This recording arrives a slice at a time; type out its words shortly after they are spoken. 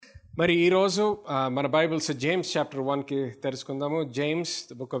మరి ఈరోజు మన బైబిల్స్ జేమ్స్ చాప్టర్ 1కి తెలుసుకుందాము. James,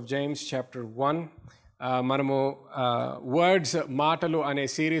 the book of James chapter 1. మనము వర్డ్స్, మాటలు అనే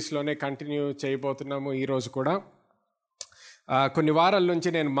సిరీస్లోనే కంటిన్యూ చేయబోతున్నాము ఈరోజు కూడా. కొన్ని వారాల నుంచి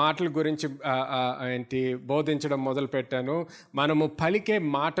నేను మాటల గురించి బోధించడం మొదలుపెట్టాను. మనము పలికే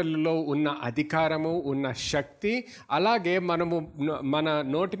మాటలలో ఉన్న అధికారము, ఉన్న శక్తి, అలాగే మనము మన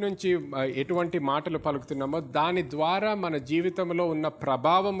నోటి నుంచి ఎటువంటి మాటలు పలుకుతున్నామో దాని ద్వారా మన జీవితంలో ఉన్న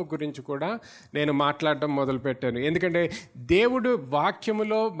ప్రభావము గురించి కూడా నేను మాట్లాడడం మొదలుపెట్టాను. ఎందుకంటే దేవుడు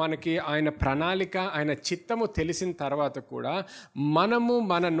వాక్యములో మనకి ఆయన ప్రణాళిక, ఆయన చిత్తము తెలిసిన తర్వాత కూడా మనము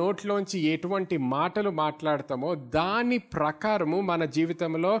మన నోట్లోంచి ఎటువంటి మాటలు మాట్లాడతామో దాని ప్రకారము మన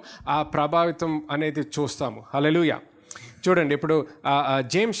జీవితంలో ఆ ప్రభావితం అనేది చూస్తాము. హల్లెలూయా. చూడండి, ఇప్పుడు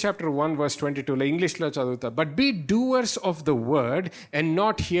జేమ్స్ చాప్టర్ 1 verse 22లో ఇంగ్లీష్లో చదువుతా. But be doers of the word and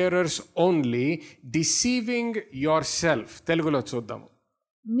not hearers only, deceiving yourself. తెలుగులో చూద్దాము.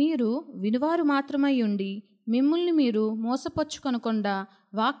 మీరు వినువారు మాత్రమై ఉండి మిమ్ముల్ని మీరు మోసపరుచుకొనకుండా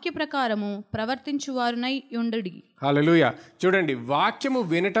వాక్య ప్రకారము ప్రవర్తించువారునై ఉండుడి. హల్లెలూయా. చూడండి, వాక్యము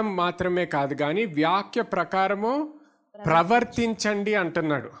వినటం మాత్రమే కాదు కానీ వాక్య ప్రకారము ప్రవర్తించండి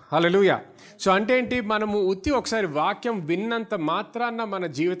అంటున్నాడు. హల్లెలూయా. సో అంటే ఏంటి? మనము ఒకసారి వాక్యం విన్నంత మాత్రాన మన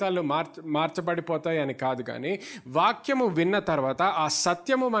జీవితాలు మార్చబడిపోతాయి అని కాదు, కానీ వాక్యము విన్న తర్వాత ఆ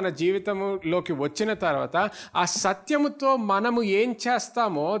సత్యము మన జీవితంలోకి వచ్చిన తర్వాత ఆ సత్యముతో మనము ఏం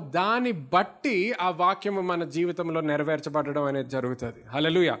చేస్తామో దాన్ని బట్టి ఆ వాక్యము మన జీవితంలో నెరవేర్చబడడం అనేది జరుగుతుంది.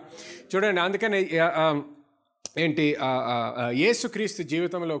 హల్లెలూయా. చూడండి, అందుకని యేసుక్రీస్తు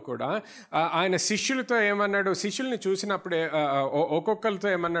జీవితంలో కూడా ఆయన శిష్యులతో ఏమన్నాడు? శిష్యుల్ని చూసినప్పుడే ఒక్కొక్కరితో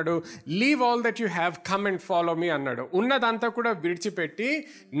ఏమన్నాడు? Leave all that you have, come and follow me అన్నాడు. ఉన్నదంతా కూడా విడిచిపెట్టి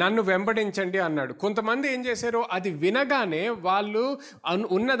నన్ను వెంబడించండి అన్నాడు. కొంతమంది ఏం చేశారు? అది వినగానే వాళ్ళు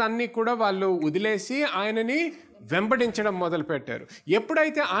ఉన్నదన్నీ కూడా వాళ్ళు వదిలేసి ఆయనని వెంబడించడం మొదలుపెట్టారు.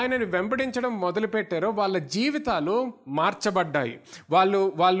 ఎప్పుడైతే ఆయనని వెంబడించడం మొదలుపెట్టారో వాళ్ళ జీవితాలు మార్చబడ్డాయి.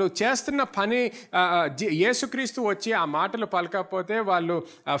 వాళ్ళు చేస్తున్న పని, యేసుక్రీస్తు వచ్చి ఆ మాటలు పలకపోతే వాళ్ళు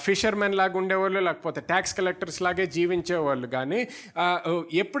ఫిషర్మెన్ లాగా ఉండేవాళ్ళు, లేకపోతే ట్యాక్స్ కలెక్టర్స్ లాగే జీవించేవాళ్ళు. కానీ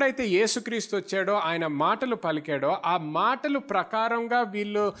ఎప్పుడైతే యేసుక్రీస్తు వచ్చాడో, ఆయన మాటలు పలికాడో, ఆ మాటలు ప్రకారంగా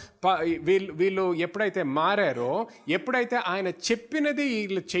వీళ్ళు ఎప్పుడైతే మారారో, ఎప్పుడైతే ఆయన చెప్పినది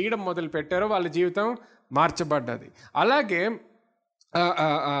వీళ్ళు చేయడం మొదలుపెట్టారో వాళ్ళ జీవితం మార్చబడ్డది. అలాగే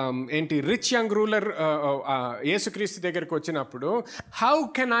రిచ్ యంగ్ రూలర్ యేసుక్రీస్తు దగ్గరికి వచ్చినప్పుడు how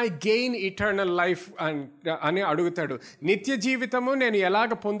can I gain eternal life అని అడుగుతాడు. నిత్య జీవితము నేను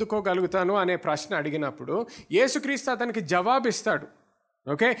ఎలాగ పొందుకోగలుగుతాను అనే ప్రశ్న అడిగినప్పుడు యేసుక్రీస్తు అతనికి జవాబిస్తాడు.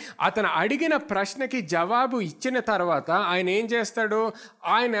 ఓకే, అతను అడిగిన ప్రశ్నకి జవాబు ఇచ్చిన తర్వాత ఆయన ఏం చేస్తాడు?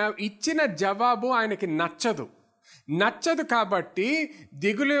 ఆయన ఇచ్చిన జవాబు ఆయనకి నచ్చదు కాబట్టి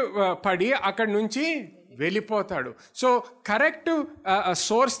దిగులు పడి అక్కడి నుంచి వెళ్ళిపోతాడు. సో కరెక్ట్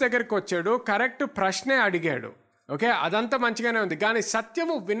సోర్స్ దగ్గరికి వచ్చాడు, కరెక్ట్ ప్రశ్నే అడిగాడు. ఓకే, అదంతా మంచిగానే ఉంది. కానీ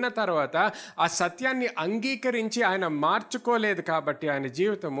సత్యము విన్న తర్వాత ఆ సత్యాన్ని అంగీకరించి ఆయన మార్చుకోలేదు కాబట్టి ఆయన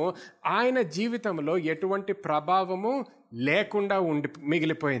జీవితంలో ఎటువంటి ప్రభావము లేకుండా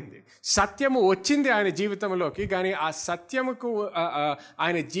మిగిలిపోయింది. సత్యము వచ్చింది ఆయన జీవితంలోకి, కానీ ఆ సత్యముకు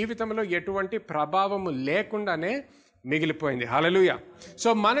ఆయన జీవితంలో ఎటువంటి ప్రభావము లేకుండానే మిగిలిపోయింది. హల్లెలూయా. సో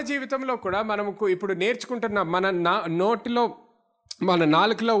మన జీవితంలో కూడా మనకు ఇప్పుడు నేర్చుకుంటున్న మన నోటిలో, మన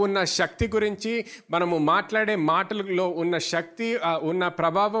నాలుకలో ఉన్న శక్తి గురించి, మనము మాట్లాడే మాటలలో ఉన్న శక్తి, ఉన్న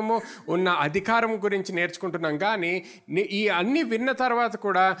ప్రభావము, ఉన్న అధికారం గురించి నేర్చుకుంటున్నాం. కానీ ఈ అన్నీ విన్న తర్వాత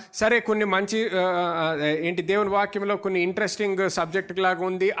కూడా సరే కొన్ని మంచి దేవుని వాక్యంలో కొన్ని ఇంట్రెస్టింగ్ సబ్జెక్ట్ లాగా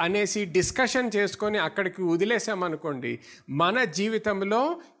ఉంది అనేసి డిస్కషన్ చేసుకొని అక్కడికి వదిలేసామనుకోండి, మన జీవితంలో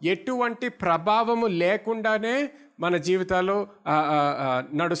ఎటువంటి ప్రభావము లేకుండానే మన జీవితాలు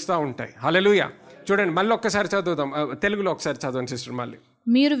నడుస్తూ ఉంటాయి. హల్లెలూయా. చూడండి, మళ్ళీ ఒక్కసారి చదువుదాం. తెలుగులో ఒకసారి చదవండి సిస్టర్. మళ్ళీ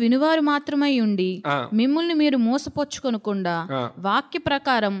మీరు వినువారు మాత్రమై ఉండి మిమ్ముల్ని మీరు మోసపరుచుకొనకుండా వాక్య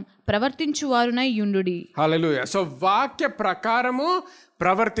ప్రకారం ప్రవర్తించువారునై ఉండుడి. హల్లెలూయా. సో వాక్య ప్రకారము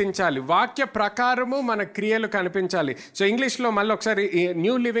ప్రవర్తించాలి, వాక్య ప్రకారము మన క్రియలు కనిపించాలి. సో ఇంగ్లీష్లో మళ్ళీ ఒకసారి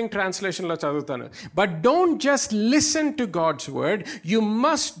న్యూ లివింగ్ ట్రాన్స్లేషన్లో చదువుతాను. But don't just listen to God's word, you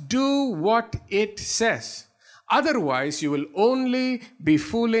must do what it says. Otherwise, you will only be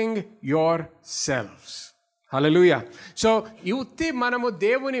fooling yourselves. హల్లెలూయా. సో మనము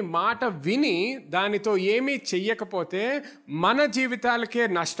దేవుని మాట విని దానితో ఏమీ చెయ్యకపోతే మన జీవితాలకే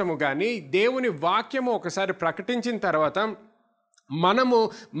నష్టము. కానీ దేవుని వాక్యము ఒకసారి ప్రకటించిన తర్వాత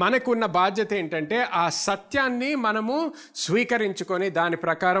మనకున్న బాధ్యత ఏంటంటే ఆ సత్యాన్ని మనము స్వీకరించుకొని దాని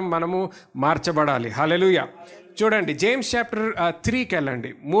ప్రకారం మనము మార్చబడాలి. హల్లెలూయా. చూడండి, జేమ్స్ చాప్టర్ 3కి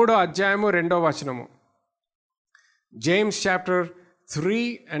వెళ్ళండి. 3వ అధ్యాయము 2వ వచనము. James chapter 3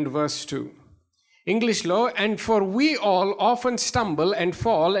 and verse 2. ఇంగ్లీష్లో, and for we all often stumble and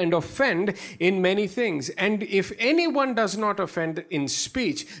fall and offend in many things. And if anyone does not offend in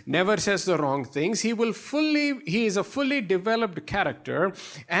speech, never says the wrong things, he is a fully developed character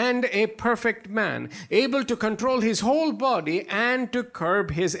and a perfect man, able to control his whole body and to curb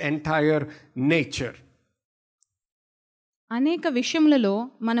his entire nature. అనేక విషయములలో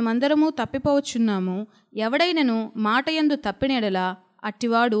మనమందరము తప్పిపోవచ్చున్నాము. ఎవడైనను మాట యందు తప్పినెడల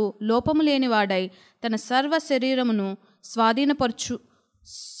అట్టివాడు లోపము లేనివాడై తన సర్వ శరీరమును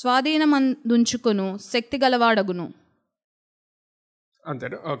స్వాధీనమందుంచుకొను శక్తి గలవాడగును. అంతే.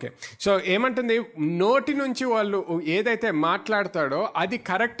 ఓకే. సో ఏమంటుంది, నోటి నుంచి వాళ్ళు ఏదైతే మాట్లాడతాడో అది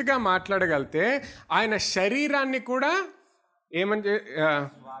కరెక్ట్గా మాట్లాడగలితే ఆయన శరీరాన్ని కూడా ఏమంటే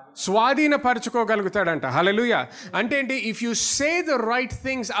స్వాధీనపరచుకోగలుగుతాడంట. హల్లెలూయా. అంటే ఏంటి? If you say the right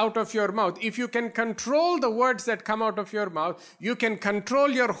things out of your mouth, if you can control the words that come out of your mouth, you can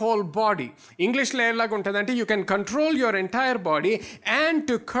control your whole body. ఇంగ్లీష్లో ఎలాగ ఉంటుంది అంటే, you can control your entire body and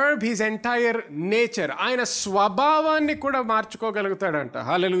to curb his entire nature. ఆయన స్వభావాన్ని కూడా మార్చుకోగలుగుతాడంట.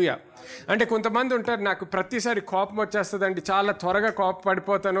 హల్లెలూయా. అంటే కొంతమంది ఉంటారు, నాకు ప్రతిసారి కోపం వచ్చేస్తుందండి, చాలా త్వరగా కోపం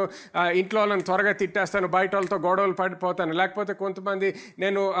పడిపోతాను, ఇంట్లో వాళ్ళని త్వరగా తిట్టేస్తాను, బయట వాళ్ళతో గొడవలు పడిపోతాను. లేకపోతే కొంతమంది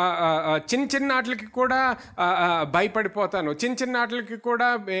నేను చిన్న వాటికి కూడా భయపడిపోతాను, చిన్న వాటికి కూడా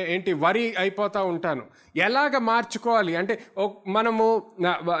వరి అయిపోతూ ఉంటాను. ఎలాగ మార్చుకోవాలి అంటే, మనము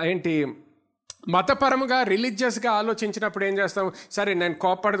మతపరముగా రిలీజియస్గా ఆలోచించినప్పుడు ఏం చేస్తాం, సరే నేను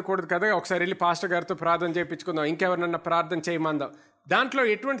కోప్పడకూడదు కదా, ఒకసారి వెళ్ళి పాస్టర్ గారితో ప్రార్థన చేయించుకుందాం, ఇంకెవరినన్నా ప్రార్థన చేయమందాం. దాంట్లో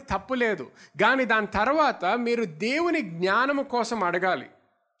ఎటువంటి తప్పు లేదు. కానీ దాని తర్వాత మీరు దేవుని జ్ఞానము కోసం అడగాలి.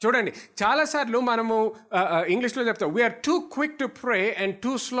 చూడండి, చాలాసార్లు మనము ఇంగ్లీష్లో చెప్తాం, we're too quick to pray and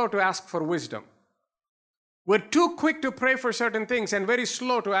too slow to ask for wisdom. We're too quick to pray for certain things and very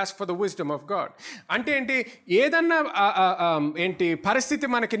slow to ask for the wisdom of God. అంటే ఏంటి, ఏదన్నా పరిస్థితి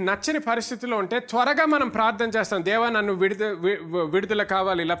మనకి నచ్చని పరిస్థితిలో ఉంటే త్వరగా మనం ప్రార్థన చేస్తాం, దేవా నన్ను విడుదల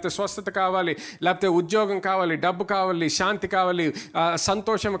కావాలి, లేకపోతే స్వస్థత కావాలి, లేకపోతే ఉద్యోగం కావాలి, డబ్బు కావాలి, శాంతి కావాలి,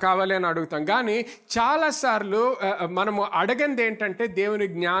 సంతోషం కావాలి అని అడుగుతాం. కానీ చాలాసార్లు మనము అడగంది ఏంటంటే దేవుని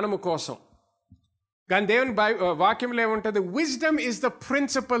జ్ఞానము కోసం. కానీ దేవుని వాక్యంలో ఏముంటుంది, wisdom is the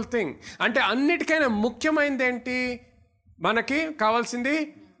principal thing. అంటే అన్నిటికైనా ముఖ్యమైనది ఏంటి, మనకి కావాల్సింది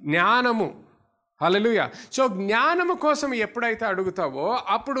జ్ఞానము. హల్లెలూయా. సో జ్ఞానము కోసం ఎప్పుడైతే అడుగుతావో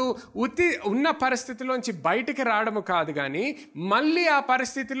అప్పుడు ఉన్న పరిస్థితిలోంచి బయటికి రావడము కాదు, కానీ మళ్ళీ ఆ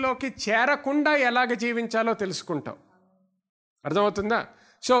పరిస్థితిలోకి చేరకుండా ఎలాగ జీవించాలో తెలుసుకుంటావు. అర్థమవుతుందా?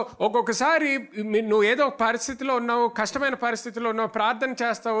 సో ఒక్కొక్కసారి నువ్వు ఏదో ఒక పరిస్థితిలో ఉన్నావు, కష్టమైన పరిస్థితిలో ఉన్నావు, ప్రార్థన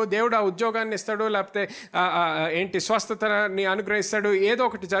చేస్తావు, దేవుడు ఆ ఉద్యోగాన్ని ఇస్తాడు, లేకపోతే స్వస్థతని అనుగ్రహిస్తాడు, ఏదో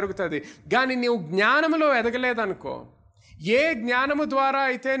ఒకటి జరుగుతుంది. కానీ నువ్వు జ్ఞానంలో ఎదగలేదనుకో, ఏ జ్ఞానము ద్వారా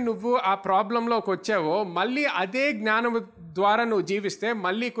అయితే నువ్వు ఆ ప్రాబ్లంలోకి వచ్చావో మళ్ళీ అదే జ్ఞానము ద్వారా నువ్వు జీవిస్తే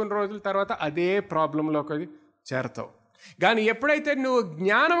మళ్ళీ కొన్ని రోజుల తర్వాత అదే ప్రాబ్లంలోకి చేరతావు. కానీ ఎప్పుడైతే నువ్వు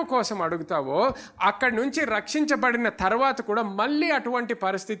జ్ఞానం కోసం అడుగుతావో అక్కడి నుంచి రక్షించబడిన తర్వాత కూడా మళ్ళీ అటువంటి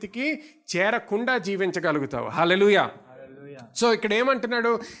పరిస్థితికి చేరకుండా జీవించగలుగుతావు. హల్లెలూయా. సో ఇక్కడ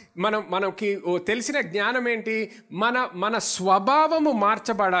ఏమంటున్నాడు, మనకి తెలిసిన జ్ఞానం ఏంటి, మన స్వభావము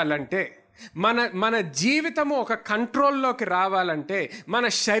మార్చబడాలంటే, మన జీవితము ఒక కంట్రోల్లోకి రావాలంటే, మన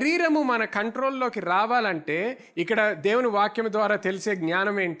శరీరము మన కంట్రోల్లోకి రావాలంటే ఇక్కడ దేవుని వాక్యం ద్వారా తెలిసే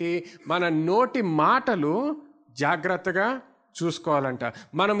జ్ఞానం ఏంటి, మన నోటి మాటలు జాగ్రత్తగా చూసుకోవాలంట.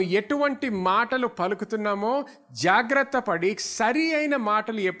 మనం ఎటువంటి మాటలు పలుకుతున్నామో జాగ్రత్త పడి సరి అయిన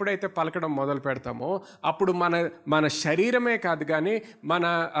మాటలు ఎప్పుడైతే పలకడం మొదలు పెడతామో అప్పుడు మన శరీరమే కాదు కానీ మన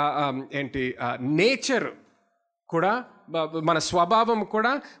నేచర్ కూడా, మన స్వభావం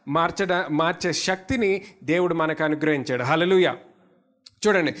కూడా మార్చే శక్తిని దేవుడు మనకు అనుగ్రహించాడు. హల్లెలూయా.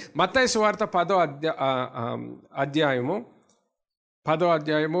 చూడండి, మత్తయి సువార్త 10వ అధ్యాయము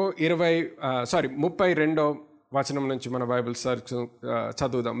 32వ వచనం నుంచి మన బైబిల్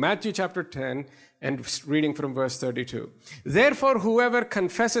చదువుదాం. Matthew chapter 10 and reading from verse 32. Therefore whoever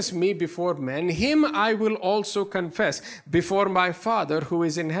confesses me before men, him I will also confess before my Father who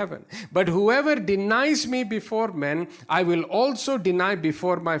is in heaven. But whoever denies me before men, I will also deny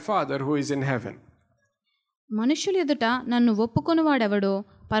before my Father who is in heaven. మనుషుల ఎదుట నన్ను ఒప్పుకొనువాడెవడో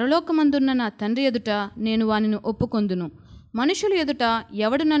పరలోకమందున్న నా తండ్రి ఎదుట నేను వానిని ఒప్పుకొందును. మనుషుల ఎదుట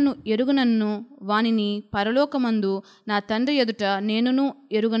ఎవడు నన్ను ఎరుగనన్ను వానిని పరలోకమందు నా తండ్రి ఎదుట నేనును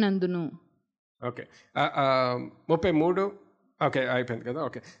ఎరుగనందును. ఓకే, 33 ఓకే అయిపోయింది కదా.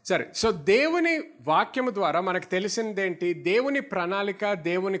 ఓకే సరే. సో దేవుని వాక్యము ద్వారా మనకు తెలిసిందేంటి, దేవుని ప్రణాళిక,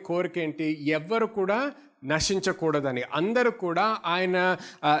 దేవుని కోరిక ఏంటి, ఎవ్వరు కూడా నశించకూడదని, అందరూ కూడా ఆయన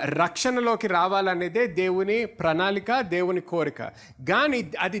రక్షణలోకి రావాలనేదే దేవుని ప్రణాళిక, దేవుని కోరిక. కానీ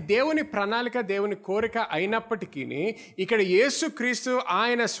అది దేవుని ప్రణాళిక, దేవుని కోరిక అయినప్పటికీ ఇక్కడ యేసుక్రీస్తు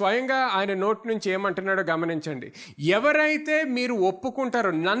ఆయన స్వయంగా ఆయన నోటి నుంచి ఏమంటున్నాడో గమనించండి. ఎవరైతే మీరు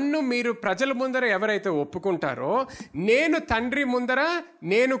ఒప్పుకుంటారో, నన్ను మీరు ప్రజల ముందర ఎవరైతే ఒప్పుకుంటారో, నేను తండ్రి ముందర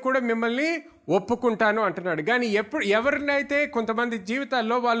నేను కూడా మిమ్మల్ని ఒప్పుకుంటాను అంటున్నాడు. కానీ ఎవరినైతే కొంతమంది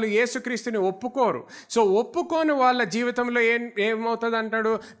జీవితాల్లో వాళ్ళు యేసుక్రీస్తుని ఒప్పుకోరు. సో ఒప్పుకోని వాళ్ళ జీవితంలో ఏమవుతుంది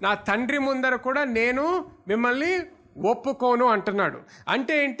అంటాడు, నా తండ్రి ముందర కూడా నేను మిమ్మల్ని ఒప్పుకోను అంటున్నాడు.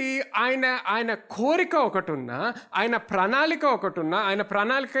 అంటే ఏంటి, ఆయన కోరిక ఒకటి ఉన్నా, ఆయన ప్రణాళిక ఒకటి ఉన్నా, ఆయన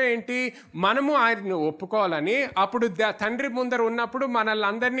ప్రణాళిక ఏంటి, మనము ఆయన్ని ఒప్పుకోవాలని. అప్పుడు తండ్రి ముందర ఉన్నప్పుడు మనల్ని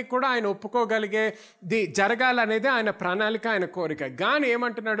అందరినీ కూడా ఆయన ఒప్పుకోగలిగేది జరగాలనేది ఆయన ప్రణాళిక, ఆయన కోరిక. కానీ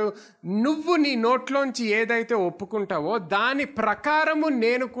ఏమంటున్నాడు, నువ్వు నీ నోట్లోంచి ఏదైతే ఒప్పుకుంటావో దాని ప్రకారము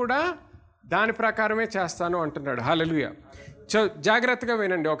నేను కూడా దాని ప్రకారమే చేస్తాను అంటున్నాడు. హల్లెలూయా. జాగ్రత్తగా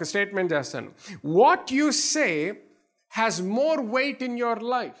వినండి, ఒక స్టేట్మెంట్ చేస్తాను. What you say has more weight in your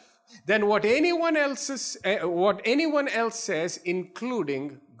life than what anyone else says, including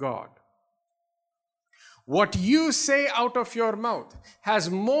God. What you say out of your mouth has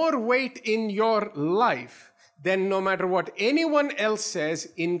more weight in your life than no matter what anyone else says,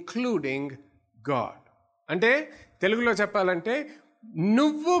 including God. అంటే తెలుగులో చెప్పాలంటే,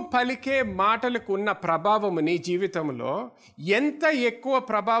 నువ్వు పలికే మాటలకు ఉన్న ప్రభావం నీ జీవితంలో ఎంత ఎక్కువ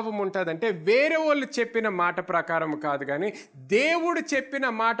ప్రభావం ఉంటుందంటే, వేరే వాళ్ళు చెప్పిన మాట ప్రకారం కాదు, కానీ దేవుడు చెప్పిన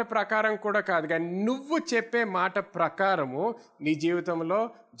మాట ప్రకారం కూడా కాదు, కానీ నువ్వు చెప్పే మాట ప్రకారము నీ జీవితంలో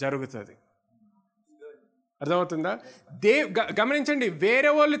జరుగుతుంది. అర్థమవుతుందా? గమనించండి,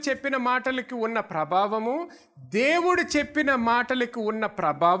 వేరే వాళ్ళు చెప్పిన మాటలకి ఉన్న ప్రభావము దేవుడు చెప్పిన మాటలకి ఉన్న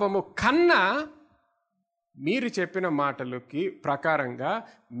ప్రభావము కన్నా మీరు చెప్పిన మాటలకి ప్రకారంగా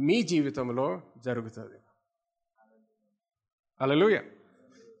మీ జీవితంలో జరుగుతుంది. హల్లెలూయా.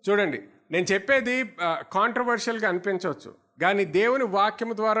 చూడండి, నేను చెప్పేది కాంట్రవర్షియల్గా అనిపించవచ్చు, కానీ దేవుని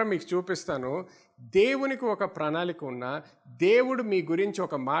వాక్యం ద్వారా మీకు చూపిస్తాను. దేవునికి ఒక ప్రణాళిక ఉన్నా, దేవుడు మీ గురించి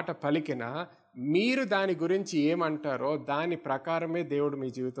ఒక మాట పలికినా, మీరు దాని గురించి ఏమంటారో దాని ప్రకారమే దేవుడు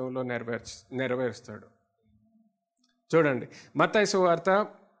మీ జీవితంలో నెరవేరుస్తాడు. చూడండి, మత్తయి సువార్త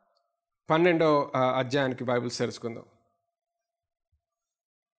 12వ అధ్యాయానికి బైబిల్ తెరుచుకుందాం.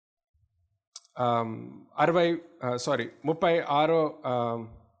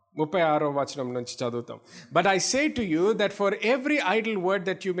 36వ వచనం నుంచి చదువుతాం. But I say to you that for every idle word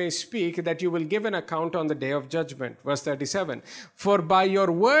that you may speak, that you will give an account on the day of judgment. Verse 37. For by your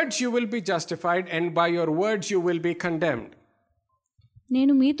words you will be justified, and by your words you will be condemned.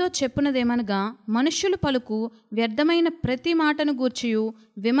 నేను మీతో చెప్పునదేమనగా, మనుష్యులు పలుకు వ్యర్థమైన ప్రతి మాటను గూర్చియు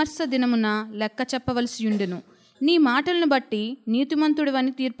విమర్శ దినమున లెక్క చెప్పవలసియుండెను. నీ మాటలను బట్టి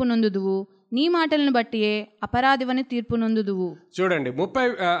నీతిమంతుడివని తీర్పు నొందుదువు, నీ మాటలను బట్టియే అపరాధివని తీర్పు నొందుదువు. చూడండి,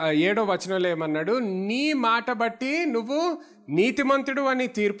 37వ వచనంలో ఏమన్నాడు, నీ మాట బట్టి నువ్వు నీతిమంతుడు అని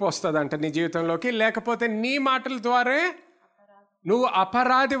తీర్పు వస్తుందంట నీ జీవితంలోకి, లేకపోతే నీ మాటల ద్వారా నువ్వు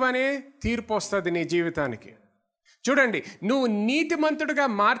అపరాధివనే తీర్పు వస్తుంది నీ జీవితానికి. చూడండి, నువ్వు నీతిమంతుడిగా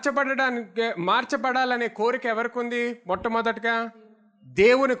మార్చబడాలనే కోరిక ఎవరికి ఉంది? మొట్టమొదటిగా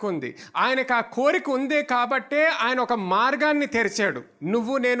దేవునికి ఉంది. ఆయనకు ఆ కోరిక ఉందే కాబట్టే ఆయన ఒక మార్గాన్ని తెరిచాడు,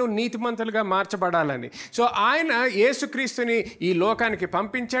 నేను నీతిమంతులుగా మార్చబడాలని. సో ఆయన యేసుక్రీస్తుని ఈ లోకానికి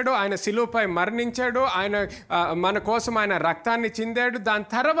పంపించాడు, ఆయన శిలువపై మరణించాడు, ఆయన మన కోసం ఆయన రక్తాన్ని చిందాడు. దాని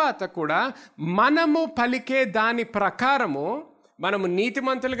తర్వాత కూడా మనము పలికే దాని ప్రకారము మనము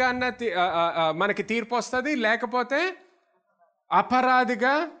నీతిమంతులుగా మనకి తీర్పు వస్తుంది, లేకపోతే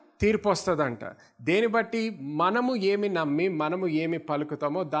అపరాధిగా తీర్పు వస్తుందంట. దేని బట్టి మనము ఏమి నమ్మి మనము ఏమి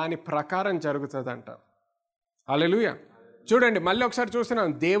పలుకుతామో దాని ప్రకారం జరుగుతుందంట. హల్లెలూయా. చూడండి, మళ్ళీ ఒకసారి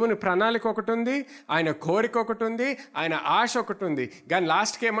చూస్తున్నాం, దేవుని ప్రణాళిక ఒకటి ఉంది, ఆయన కోరిక ఒకటి ఉంది, ఆయన ఆశ ఒకటి ఉంది. కానీ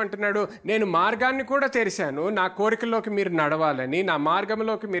లాస్ట్కి ఏమంటున్నాడు, నేను మార్గాన్ని కూడా తెరిచాను, నా కోరికలోకి మీరు నడవాలని, నా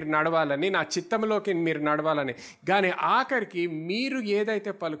మార్గంలోకి మీరు నడవాలని, నా చిత్తంలోకి మీరు నడవాలని. కానీ ఆఖరికి మీరు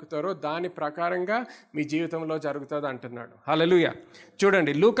ఏదైతే పలుకుతారో దాని ప్రకారంగా మీ జీవితంలో జరుగుతుంది అంటున్నాడు. హల్లెలూయా.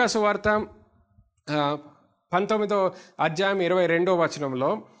 చూడండి, లూకా సువార్త 19వ అధ్యాయం 22వ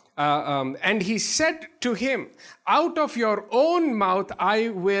వచనంలో, and he said to him, out of your own mouth I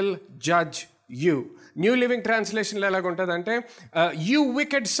will judge you. New living ట్రాన్స్లేషన్లో ఎలాగుంటుందంటే, you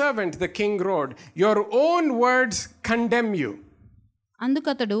wicked servant, the king roared, your own words condemn you.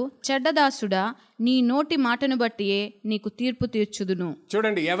 అందుకతడు, చెడ్డదాసుడా, నీ నోటి మాటను బట్టియే నీకు తీర్పు తీర్చుదును.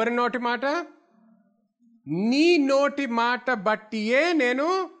 చూడండి, ఎవరి నోటి మాట? నీ నోటి మాట బట్టియే నేను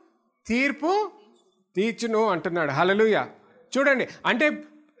తీర్పు తీర్చును అంటున్నాడు. హల్లెలూయా. చూడండి, అంటే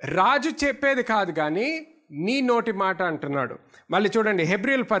రాజు చెప్పేది కాదు, కానీ నీ నోటి మాట అంటున్నాడు. మళ్ళీ చూడండి,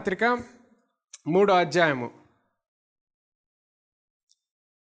 హెబ్రీయుల పత్రిక 3వ అధ్యాయము,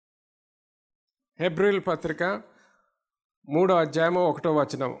 హెబ్రీయుల పత్రిక 3వ అధ్యాయము 1వ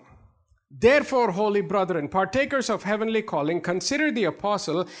వచనం. Therefore, holy brethren, partakers of heavenly calling, consider the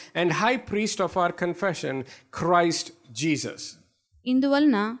apostle and high priest of our confession, Christ Jesus.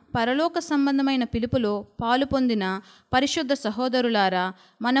 ఇందువలన పరలోక సంబంధమైన పిలుపులో పాలు పొందిన పరిశుద్ధ సహోదరులారా,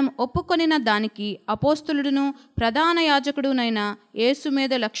 మనం ఒప్పుకొనిన దానికి అపోస్తులుడును ప్రధాన యాజకుడునైన యేసు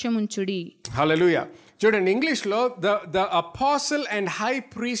మీద లక్ష్యముంచుడి. హల్లెలూయా. చూడండి, ఇంగ్లీష్లో the apostle and high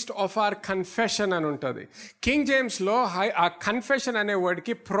priest of our confession అని ఉంటుంది. కింగ్ జేమ్స్లో ఆ కన్ఫెషన్ అనే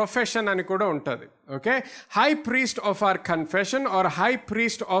వర్డ్కి ప్రొఫెషన్ అని కూడా ఉంటుంది. Okay, high priest of our confession or high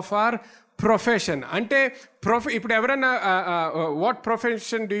priest of our profession. అంటే ఇప్పుడు ఎవరైనా what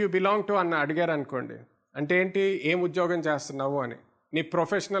profession do you belong to అని అడిగారు అనుకోండి, అంటే ఏంటి, ఏం ఉద్యోగం చేస్తున్నావు అని, నీ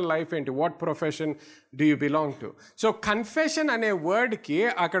ప్రొఫెషనల్ లైఫ్ ఏంటి, what profession do you belong to. So confession అనే వర్డ్కి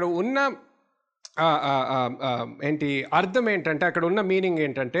అక్కడ ఉన్న ఏంటి అర్థం ఏంటంటే, అక్కడ ఉన్న మీనింగ్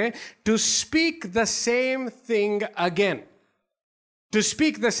ఏంటంటే to speak the same thing again. To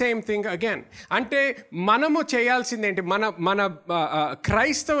speak the same thing again అంటే మనము చేయాల్సింది ఏంటి, మన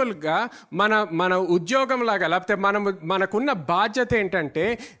క్రైస్తవులుగా మన ఉద్యోగం లాగా, లేకపోతే మనకున్న బాధ్యత ఏంటంటే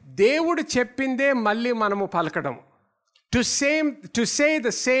దేవుడు చెప్పిందే మళ్ళీ మనము పలకడం. To say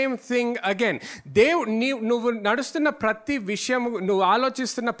the same thing again. నువ్వు నడుస్తున్న ప్రతి విషయం, నువ్వు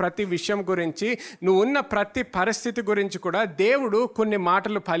ఆలోచిస్తున్న ప్రతి విషయం గురించి, నువ్వు ఉన్న ప్రతి పరిస్థితి గురించి కూడా దేవుడు కొన్ని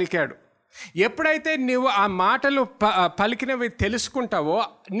మాటలు పలికాడు. ఎప్పుడైతే నువ్వు ఆ మాటలు పలికినవి తెలుసుకుంటావో,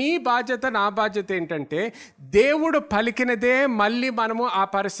 నీ బాధ్యత, నా బాధ్యత ఏంటంటే దేవుడు పలికినదే మళ్ళీ మనము ఆ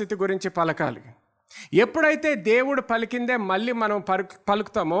పరిస్థితి గురించి పలకాలి. ఎప్పుడైతే దేవుడు పలికిందే మళ్ళీ మనం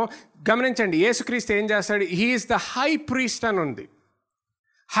పలుకుతామో, గమనించండి, యేసుక్రీస్తు ఏం చేస్తాడు, he is the high priest అని ఉంది.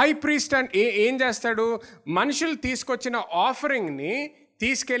 హై ప్రీస్ట్ అని ఏం చేస్తాడు, మనుషులు తీసుకొచ్చిన ఆఫరింగ్ని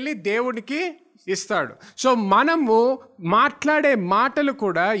తీసుకెళ్ళి దేవుడికి ఇస్తాడు. సో మనము మాట్లాడే మాటలు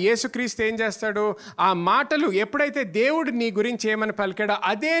కూడా యేసుక్రీస్తు ఏం చేస్తాడు, ఆ మాటలు ఎప్పుడైతే దేవుడు నీ గురించి ఏమని పలికాడో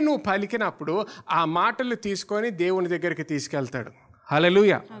అదే నువ్వు పలికినప్పుడు ఆ మాటలు తీసుకొని దేవుని దగ్గరికి తీసుకెళ్తాడు.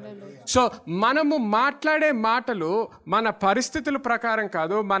 హల్లెలూయా. సో మనము మాట్లాడే మాటలు మన పరిస్థితుల ప్రకారం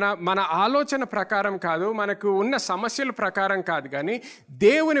కాదు, మన ఆలోచన ప్రకారం కాదు, మనకు ఉన్న సమస్యల ప్రకారం కాదు, కానీ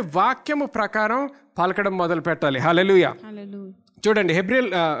దేవుని వాక్యము ప్రకారం పలకడం మొదలు పెట్టాలి. హల్లెలూయా. చూడండి, హెబ్రీయుల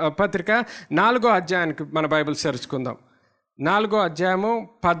పత్రిక 4వ అధ్యాయానికి మన బైబిల్ తెరుచుకుందాం. 4వ అధ్యాయము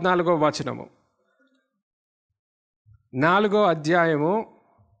 14వ వచనము. 4వ అధ్యాయము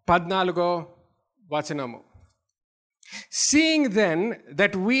 14వ వచనము. Seeing then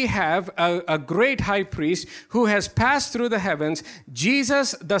that we have a great high priest who has passed through the heavens, Jesus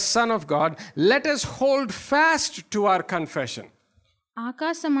the Son of God, let us hold fast to our confession.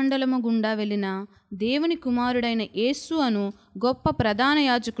 ఆకాశ మండలము గుండా వెళ్ళిన దేవుని కుమారుడైన యేసు అను గొప్ప ప్రధాన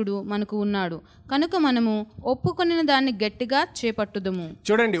యాజకుడు మనకు ఉన్నాడు కనుక మనము ఒప్పుకొనిన దాన్ని గట్టిగా చేపట్టుదము.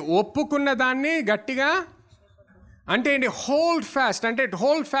 చూడండి, ఒప్పుకున్న దాన్ని గట్టిగా అంటే ఏంటి, హోల్డ్ ఫాస్ట్ అంటే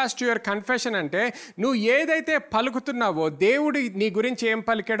hold fast to your confession అంటే నువ్వు ఏదైతే పలుకుతున్నావో, దేవుడు నీ గురించి ఏం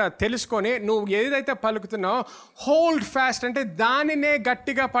పలికాడో తెలుసుకొని నువ్వు ఏదైతే పలుకుతున్నావో హోల్డ్ ఫాస్ట్ అంటే దానినే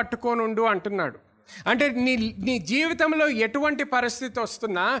గట్టిగా పట్టుకొని ఉండు అంటున్నాడు. అంటే నీ జీవితంలో ఎటువంటి పరిస్థితి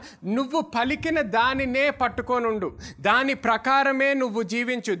వస్తున్నా నువ్వు పలికిన దానినే పట్టుకొని ఉండు, దాని ప్రకారమే నువ్వు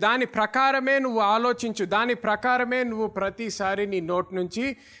జీవించు, దాని ప్రకారమే నువ్వు ఆలోచించు, దాని ప్రకారమే నువ్వు ప్రతిసారి నీ నోటి నుంచి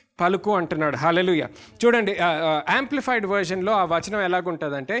పలుకు అంటున్నాడు. హల్లెలూయా. చూడండి, యాంప్లిఫైడ్ వర్షన్లో ఆ వచనం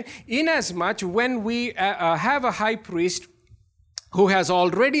ఎలాగుంటుందంటే, in as much when we have a high priest who has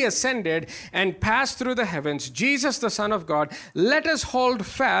already ascended and passed through the heavens, Jesus the Son of God, let us hold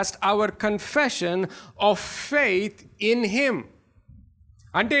fast our confession of faith in him.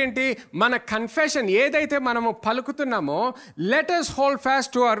 అంటే ఏంటి, మన confession ఏదైతే మనము పలుకుతున్నామో, let us hold fast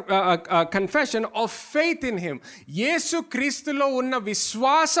to our confession of faith in him. యేసు క్రీస్తులో ఉన్న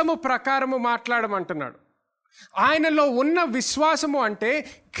విశ్వాసము ప్రకారము మాట్లాడమంటున్నాడు. ఆయనలో ఉన్న విశ్వాసము అంటే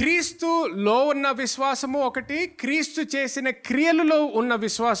క్రీస్తులో ఉన్న విశ్వాసము ఒకటి, క్రీస్తు చేసిన క్రియలలో ఉన్న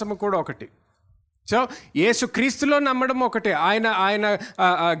విశ్వాసము కూడా ఒకటి. సో యేసు క్రీస్తులో నమ్మడం ఒకటే, ఆయన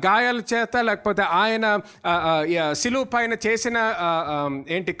గాయాల చేత లేకపోతే ఆయన సిలువ పైన చేసిన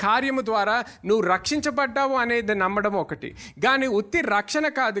కార్యము ద్వారా నువ్వు రక్షించబడ్డావు అనేది నమ్మడం ఒకటి. కానీ ఉత్తి రక్షణ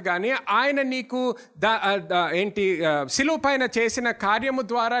కాదు, కానీ ఆయన నీకు సిలువ పైన చేసిన కార్యము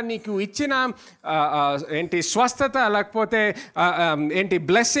ద్వారా నీకు ఇచ్చిన స్వస్థత లేకపోతే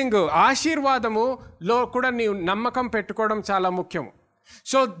బ్లెస్సింగ్, ఆశీర్వాదములో కూడా నీవు నమ్మకం పెట్టుకోవడం చాలా ముఖ్యం.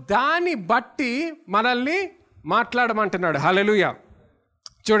 సో దాన్ని బట్టి మనల్ని మాట్లాడమంటున్నాడు. హల్లెలూయా.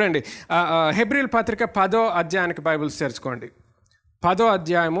 చూడండి, హెబ్రీయుల పత్రిక 10వ అధ్యాయానికి బైబిల్స్ తెరుచుకోండి. 10వ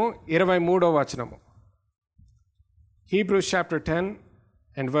అధ్యాయము 23వ వచనము. Hebrews chapter 10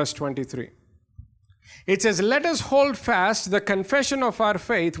 and verse 23. It says, let us hold fast the confession of our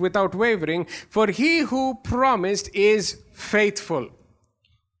faith without wavering, for he who promised is faithful.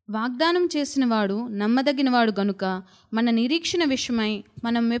 వాగ్దానం చేసిన వాడు నమ్మదగినవాడు గనుక మన నిరీక్షణ విషయమై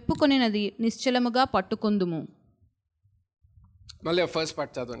మనం మెప్పుకొనినది నిశ్చలముగా పట్టుకొందుము. మళ్ళీ ఫస్ట్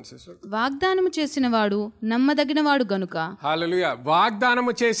పార్ట్ చదవండి సిస్టర్. వాగ్దానము చేసిన వాడు నమ్మదగినవాడు గనుక. హల్లెలూయా.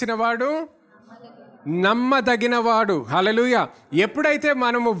 వాగ్దానము చేసిన వాడు నమ్మదగినవాడు. హల్లెలూయా. ఎప్పుడైతే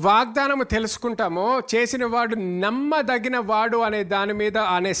మనము వాగ్దానము తెలుసుకుంటామో, చేసిన వాడు నమ్మదగినవాడు అనే దాని మీద,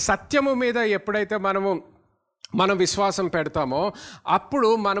 అనే సత్యము మీద ఎప్పుడైతే మనం విశ్వాసం పెడతామో అప్పుడు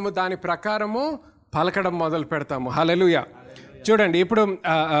మనము దాని ప్రకారము పలకడం మొదలు పెడతాము. హల్లెలూయా. చూడండి, ఇప్పుడు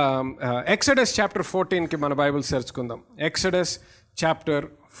ఎక్సడస్ చాప్టర్ 14కి మన Bible తెరుచుకుందాం. Exodus chapter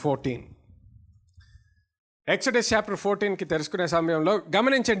 14. Exodus chapter 14కి తెరుచుకునే సమయంలో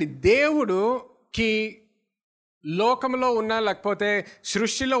గమనించండి, దేవుడుకి లోకంలో ఉన్న, లేకపోతే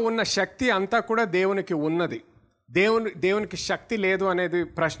సృష్టిలో ఉన్న శక్తి అంతా కూడా దేవునికి ఉన్నది. దేవునికి శక్తి లేదు అనేది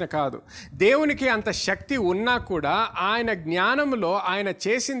ప్రశ్న కాదు. దేవునికి అంత శక్తి ఉన్నా కూడా ఆయన జ్ఞానంలో ఆయన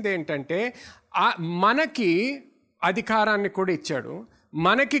చేసింది ఏంటంటే మనకి అధికారాన్ని కూడా ఇచ్చాడు,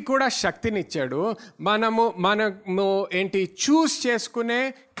 మనకి కూడా శక్తిని ఇచ్చాడు. మనము చూస్ చేసుకునే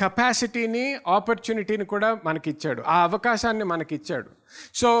కెపాసిటీని, ఆపర్చునిటీని కూడా మనకి ఇచ్చాడు, ఆ అవకాశాన్ని మనకి ఇచ్చాడు.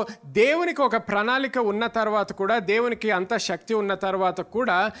 సో దేవునికి ఒక ప్రణాళిక ఉన్న తర్వాత కూడా, దేవునికి అంత శక్తి ఉన్న తర్వాత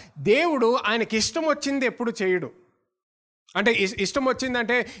కూడా దేవుడు ఆయనకి ఇష్టం వచ్చింది ఎప్పుడు చేయడు. అంటే ఇష్టం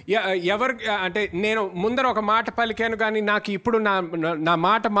వచ్చిందంటే అంటే నేను ముందర ఒక మాట పలికాను కానీ నాకు ఇప్పుడు నా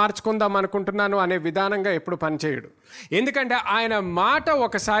మాట మార్చుకుందాం అనుకుంటున్నాను అనే విధానంగా ఎప్పుడు పనిచేయడు. ఎందుకంటే ఆయన మాట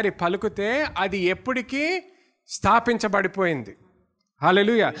ఒకసారి పలుకుతే అది ఎప్పటికీ స్థాపించబడిపోయింది.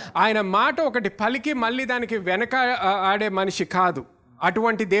 హల్లెలూయా. ఆయన మాట ఒకటి పలికి మళ్ళీ దానికి వెనక ఆడే మనిషి కాదు,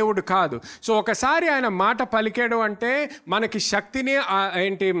 అటువంటి దేవుడు కాదు. సో ఒకసారి ఆయన మాట పలికాడు అంటే మనకి శక్తిని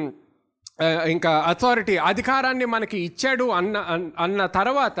ఇంకా అథారిటీ, అధికారాన్ని మనకి ఇచ్చాడు అన్న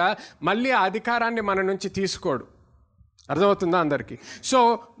తర్వాత మళ్ళీ ఆ అధికారాన్ని మన నుంచి తీసుకోడు. అర్థమవుతుందా అందరికీ? సో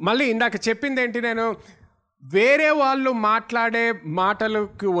మళ్ళీ ఇందాక చెప్పింది ఏంటి, నేను వేరే వాళ్ళు మాట్లాడే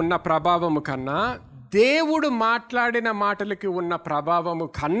మాటలకి ఉన్న ప్రభావము కన్నా, దేవుడు మాట్లాడిన మాటలకి ఉన్న ప్రభావము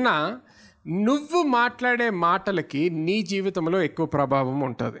కన్నా, నువ్వు మాట్లాడే మాటలకి నీ జీవితంలో ఎక్కువ ప్రభావం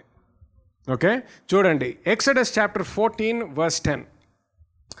ఉంటుంది. ఓకే, చూడండి ఎక్సడస్ చాప్టర్ 14 వర్స్ 10.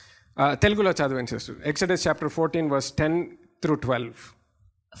 తెలుగులో చదవండి sister. Exodus chapter 14 verse 10 through 12.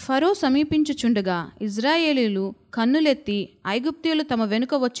 ఫరో సమీపించుచుండగా ఇజ్రాయేలీలు కన్నులెత్తి ఐగుప్తీయులు తమ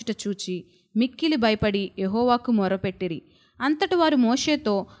వెనుక వచ్చుట చూచి మిక్కిలి భయపడి యెహోవాకు మొరపెట్టిరి. అంతటి వారు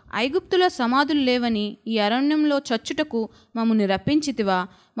మోషేతో, ఐగుప్తులో సమాధులు లేవని ఈ అరణ్యంలో చచ్చుటకు మమ్మును రప్పించితివా?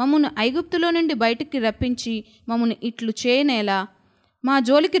 మమ్మును ఐగుప్తులో నుండి బయటికి రప్పించి మమ్మును ఇట్లు చేయనేలా? మా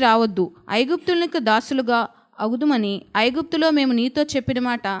జోలికి రావద్దు, ఐగుప్తులకు దాసులుగా అగుదుమని ఐగుప్తులో మేము నీతో చెప్పిన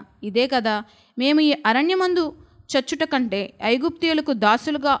మాట ఇదే కదా. మేము ఈ అరణ్యమందు చచ్చుట కంటే ఐగుప్తీయులకు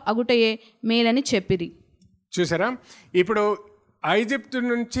దాసులుగా అగుటయే మేలని చెప్పిరి. చూసారా, ఇప్పుడు ఐగుప్తు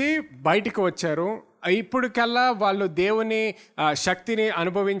నుంచి బయటికి వచ్చారు. ఇప్పటికల్లా వాళ్ళు దేవుని శక్తిని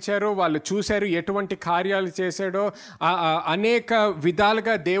అనుభవించారు, వాళ్ళు చూశారు ఎటువంటి కార్యాలు చేశాడో. అనేక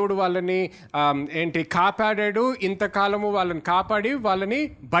విధాలుగా దేవుడు వాళ్ళని కాపాడాడు. ఇంతకాలము వాళ్ళని కాపాడి వాళ్ళని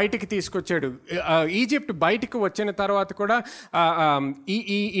బయటికి తీసుకొచ్చాడు. ఈజిప్ట్ బయటికి వచ్చిన తర్వాత కూడా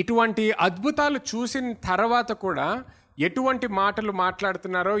ఇటువంటి అద్భుతాలు చూసిన తర్వాత కూడా ఎటువంటి మాటలు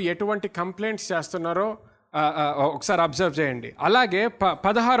మాట్లాడుతున్నారో, ఎటువంటి కంప్లైంట్స్ చేస్తున్నారో ఒకసారి అబ్జర్వ్ చేయండి. అలాగే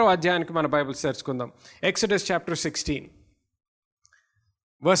 16వ అధ్యాయానికి మన Bible తెరుచుకుందాం. Exodus chapter 16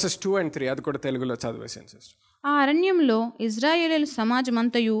 versus 2 and 3. అది కూడా తెలుగులో చదివేసాను సిస్టర్. ఆ అరణ్యంలో ఇజ్రాయేలీల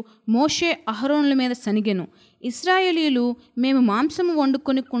సమాజమంతయు మోషే అహరోనుల మీద సనిగెను. ఇశ్రాయేలీయులు మేము మాంసము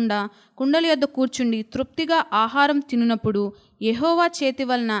వండుకొనికుండా కుండల యొద్ద కూర్చుండి తృప్తిగా ఆహారం తినునప్పుడు యెహోవా చేతి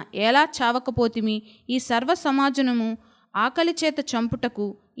వలన ఎలా చావకపోతిమి? ఈ సర్వ సమాజము ఆకలి చేత చంపుటకు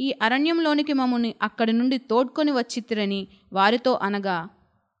ఈ అరణ్యంలోనికి మమ్మల్ని అక్కడి నుండి తోడ్కొని వచ్చితిరని వారితో అనగా.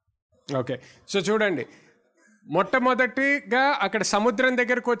 ఓకే, సో చూడండి, మొట్టమొదటిగా అక్కడ సముద్రం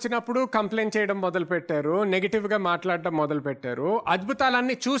దగ్గరకు వచ్చినప్పుడు కంప్లైంట్ చేయడం మొదలుపెట్టారు, నెగిటివ్గా మాట్లాడడం మొదలుపెట్టారు.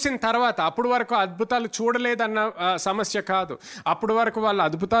 అద్భుతాలన్నీ చూసిన తర్వాత, అప్పుడు వరకు అద్భుతాలు చూడలేదన్న సమస్య కాదు, అప్పుడు వరకు వాళ్ళు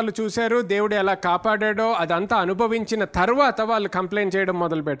అద్భుతాలు చూశారు, దేవుడు ఎలా కాపాడాడో అదంతా అనుభవించిన తర్వాత వాళ్ళు కంప్లైంట్ చేయడం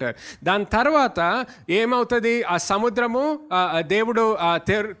మొదలుపెట్టారు. దాని తర్వాత ఏమవుతుంది, ఆ సముద్రము దేవుడు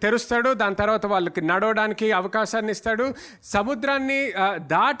తెరుస్తాడు, దాని తర్వాత వాళ్ళకి నడవడానికి అవకాశాన్ని ఇస్తాడు. సముద్రాన్ని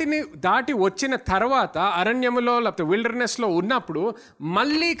దాటి వచ్చిన తర్వాత అరణ్యం లేకపోతే విల్డర్నెస్లో ఉన్నప్పుడు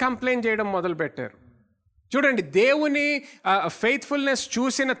మళ్ళీ కంప్లైంట్ చేయడం మొదలుపెట్టారు. చూడండి, దేవుని ఫెయిత్ఫుల్నెస్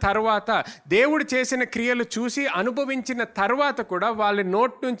చూసిన తర్వాత, దేవుడు చేసిన క్రియలు చూసి అనుభవించిన తర్వాత కూడా వాళ్ళ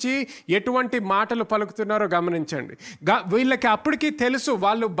నోట్ నుంచి ఎటువంటి మాటలు పలుకుతున్నారో గమనించండి. వీళ్ళకి అప్పటికి తెలుసు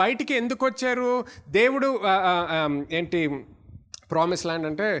వాళ్ళు బయటికి ఎందుకు వచ్చారు. దేవుడు ప్రామిస్ ల్యాండ్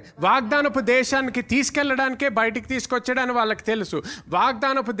అంటే వాగ్దానపు దేశానికి తీసుకెళ్ళడానికే బయటికి తీసుకొచ్చాడని వాళ్ళకి తెలుసు.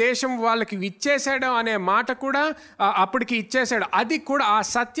 వాగ్దానపు దేశం వాళ్ళకి ఇచ్చేసాడు అనే మాట కూడా అప్పటికి ఇచ్చేసాడు. అది కూడా ఆ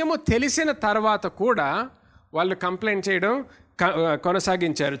సత్యము తెలిసిన తర్వాత కూడా వాళ్ళు కంప్లైంట్ చేయడం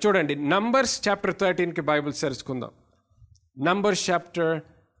కొనసాగించారు. చూడండి, నంబర్స్ చాప్టర్ 13కి బైబిల్ తెరుచుకుందాం. నంబర్స్ చాప్టర్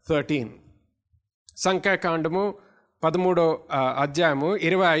 13, సంఖ్యాకాండము 13వ అధ్యాయము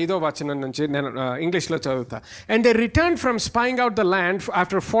 25వ వచనం నుంచి నేను ఇంగ్లీష్లో చదువుతా. And they returned from spying out the land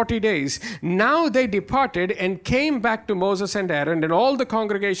after 40 days. Now they departed and came back to Moses and Aaron and all the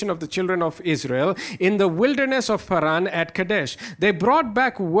congregation of the children of Israel in the wilderness of Paran at Kadesh. They brought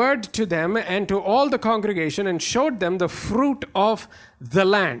back word to them and to all the congregation and showed them the fruit of the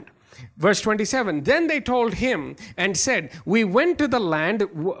land. Verse 27, then they told him and said, we went to the land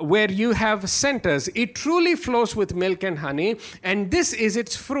where you have sent us. It truly flows with milk and honey, and this is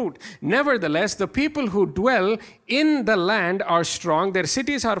its fruit. Nevertheless, the people who dwell in the land are strong. Their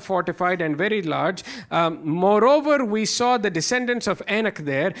cities are fortified and very large. Moreover, we saw the descendants of Anak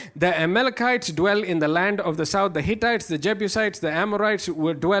there. The Amalekites dwell in the land of the south. The Hittites, the Jebusites, the Amorites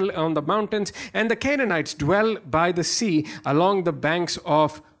dwell on the mountains, and the Canaanites dwell by the sea along the banks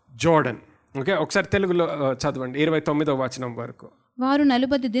of Jordan. Okay, ఒకసారి తెలుగులో చదవండి 29వ వచనం వరకు. వారు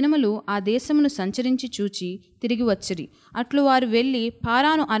 40 దినములు ఆ దేశమును సంచరించి చూచి తిరిగి వచ్చిరి. అట్లు వారు వెళ్ళి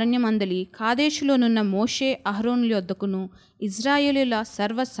పారాను అరణ్యమందలి కాదేశులోనున్న మోషే అహరోనుల యొద్దకును ఇజ్రాయేలీల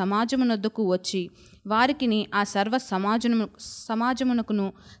సర్వ సమాజమునొద్దకు వచ్చి వారికిని ఆ సర్వ సమాజమునకును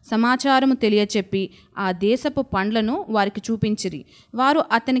సమాచారము తెలియచెప్పి ఆ దేశపు పండ్లను వారికి చూపించిరి. వారు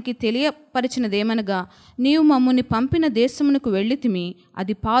అతనికి తెలియపరిచినదేమనగా, నీవు మమ్ముని పంపిన దేశమునకు వెళ్ళితిమి,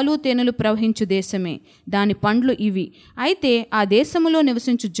 అది పాలు తేనెలు ప్రవహించు దేశమే, దాని పండ్లు ఇవి. అయితే ఆ దేశములో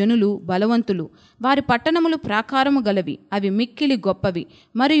నివసించు జనులు బలవంతులు, వారి పట్టణములు ప్రాకారము గలవి, అవి మిక్కిలి గొప్పవి,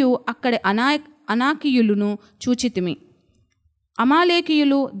 మరియు అక్కడి అనాకీయులను చూచితిమి.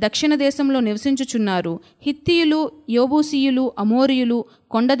 అమాలేకీయులు దక్షిణ దేశంలో నివసించుచున్నారు. హిత్తీయులు, యోబూసీయులు, అమోరీయులు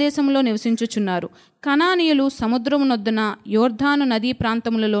కొండ దేశంలో నివసించుచున్నారు. కనానీయులు సముద్రమునొద్దన యోర్దాను నదీ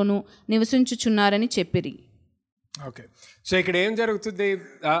ప్రాంతములలోనూ నివసించుచున్నారని చెప్పిరి. ఓకే, సో ఇక్కడ ఏం జరుగుతుంది?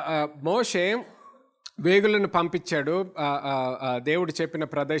 మోషే వేగులను పంపించాడు దేవుడు చెప్పిన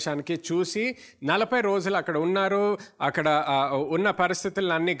ప్రదేశానికి. చూసి 40 రోజులు అక్కడ ఉన్నారు. అక్కడ ఉన్న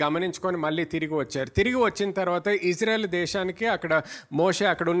పరిస్థితులను అన్నీ గమనించుకొని మళ్ళీ తిరిగి వచ్చారు. తిరిగి వచ్చిన తర్వాత ఇజ్రాయెల్ దేశానికి అక్కడ మోషే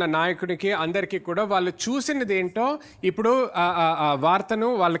అక్కడ ఉన్న నాయకుడికి అందరికీ కూడా వాళ్ళు చూసినది ఏంటో ఇప్పుడు వార్తను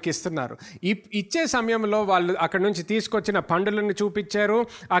వాళ్ళకి ఇస్తున్నారు. ఇచ్చే సమయంలో వాళ్ళు అక్కడ నుంచి తీసుకొచ్చిన పండులను చూపించారు.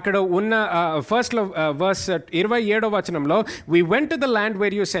 అక్కడ ఉన్న ఫస్ట్లో వర్స్ 27వ వచనంలో, we went to the land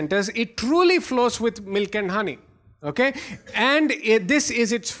where you sent us, it truly flows with milk and honey. Okay, and this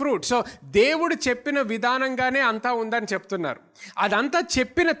is its fruit. So దేవుడు చెప్పిన విధానంగానే అంతా ఉందని చెప్తున్నారు. అదంతా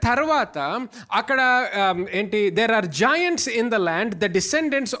చెప్పిన తర్వాత అక్కడ ఏంటి, there are giants in the land, the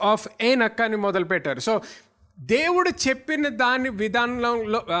descendants of Anak అని మొదలుపెట్టారు. సో దేవుడు చెప్పిన దాని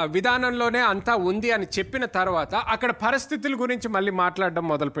విధానంలోనే అంతా ఉంది అని చెప్పిన తర్వాత అక్కడ పరిస్థితుల గురించి మళ్ళీ మాట్లాడడం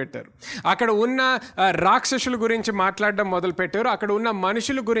మొదలుపెట్టారు. అక్కడ ఉన్న రాక్షసుల గురించి మాట్లాడడం మొదలుపెట్టారు. అక్కడ ఉన్న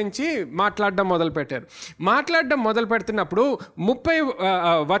మనుషుల గురించి మాట్లాడడం మొదలు పెడుతున్నప్పుడు 30వ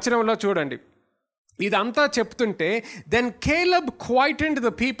వచనంలో చూడండి, ఇదంతా చెప్తుంటే, then Caleb quietened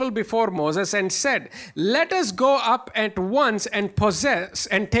the people before Moses and said, let us go up at once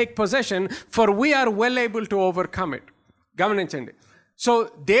and take possession, for we are well able to overcome it. గమనించండి, సో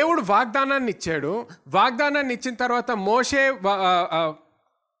దేవుడు వాగ్దానాన్ని ఇచ్చాడు. వాగ్దానాన్ని ఇచ్చిన తర్వాత మోషే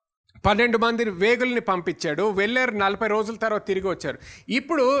 12 మంది వేగుల్ని పంపించాడు. వెళ్ళారు, 40 రోజుల తర్వాత తిరిగి వచ్చారు.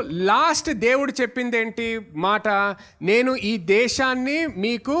 ఇప్పుడు లాస్ట్ దేవుడు చెప్పింది ఏంటి మాట? నేను ఈ దేశాన్ని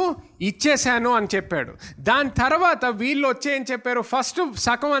మీకు ఇచ్చేశాను అని చెప్పాడు. దాని తర్వాత వీళ్ళు వచ్చి ఏం చెప్పారు? ఫస్ట్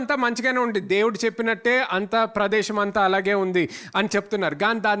సగం అంతా మంచిగానే ఉంది, దేవుడు చెప్పినట్టే అంత ప్రదేశం అంతా అలాగే ఉంది అని చెప్తున్నారు.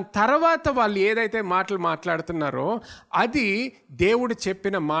 కానీ దాని తర్వాత వాళ్ళు ఏదైతే మాటలు మాట్లాడుతున్నారో అది దేవుడు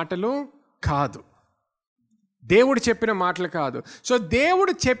చెప్పిన మాటలు కాదు. సో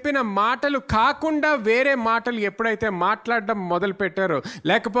దేవుడు చెప్పిన మాటలు కాకుండా వేరే మాటలు ఎప్పుడైతే మాట్లాడడం మొదలు పెట్టారో,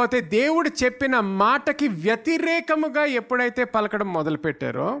 లేకపోతే దేవుడు చెప్పిన మాటకి వ్యతిరేకముగా ఎప్పుడైతే పలకడం మొదలు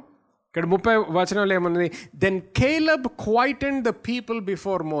పెట్టారో, ఇక్కడ 30వ వచనంలో ఏమున్నది? Then కేలబ్ క్వైటెండ్ the people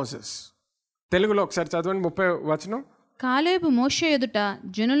before Moses. తెలుగులో ఒకసారి చదవండి 30వ వచనం. కాలేబు మోషే ఎదుట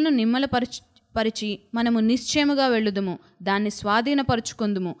జనులను పరిచి మనము నిశ్చయముగా వెళ్ళుదుము, దాన్ని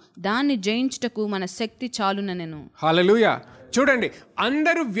స్వాధీనపరుచుకొందుము, దాన్ని జయించుటకు మన శక్తి చాలుననెను. హల్లెలూయా. చూడండి,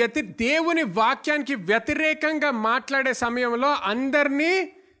 అందరూ దేవుని వాక్యానికి వ్యతిరేకంగా మాట్లాడే సమయంలో అందరినీ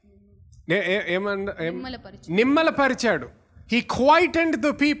నిమ్మలపరిచాడు. హీ క్వైటెండ్ ద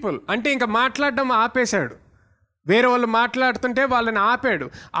పీపుల్, అంటే ఇంకా మాట్లాడడం ఆపేశాడు. వేరే వాళ్ళు మాట్లాడుతుంటే వాళ్ళని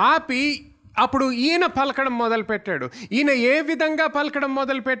ఆపి అప్పుడు ఈయన పలకడం మొదలుపెట్టాడు. ఈయన ఏ విధంగా పలకడం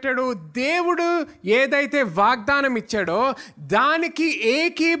మొదలుపెట్టాడు? దేవుడు ఏదైతే వాగ్దానం ఇచ్చాడో దానికి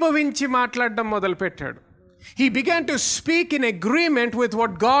ఏకీభవించి మాట్లాడడం మొదలుపెట్టాడు. He began to speak in agreement with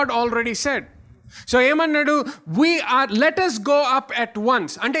what God already said. So ఏమన్నాడు? let us go up at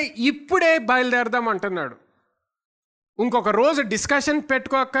once, అంటే ఇప్పుడే బయలుదేరదాం అంటున్నాడు. ఇంకొక రోజు డిస్కషన్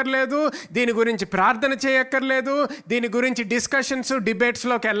పెట్టుకోక్కర్లేదు, దీని గురించి ప్రార్థన చేయక్కర్లేదు, దీని గురించి డిస్కషన్స్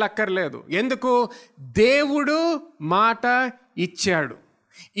డిబేట్స్లోకి వెళ్ళక్కర్లేదు. ఎందుకు? దేవుడు మాట ఇచ్చాడు.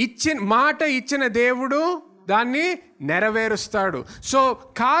 మాట ఇచ్చిన దేవుడు దాన్ని నెరవేరుస్తాడు. సో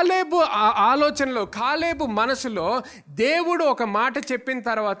కాలేబు ఆలోచనలో, కాలేబు మనసులో దేవుడు ఒక మాట చెప్పిన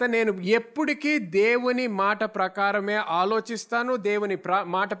తర్వాత నేను ఎప్పటికీ దేవుని మాట ప్రకారమే ఆలోచిస్తాను, దేవుని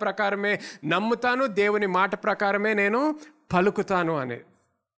మాట ప్రకారమే నమ్ముతాను, దేవుని మాట ప్రకారమే నేను పలుకుతాను అనేది.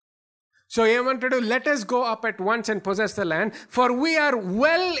 సో ఏమంటాడు? Let us go up at once and possess the land, for we are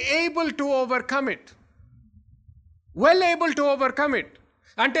well able to overcome it. Well able to overcome it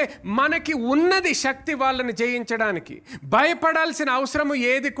అంటే మనకి ఉన్నది శక్తి వాళ్ళని జయించడానికి. భయపడాల్సిన అవసరము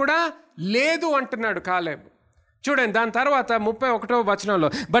ఏది కూడా లేదు అంటున్నాడు కాలేబు. చూడండి, దాని తర్వాత 31వ వచనంలో,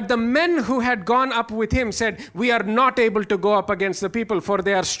 but the men who had gone up with him said, we are not able to go up against the people, for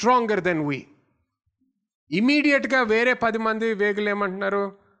they are stronger then we. ఇమీడియట్గా వేరే 10 మంది వేగులు ఏమంటున్నారు?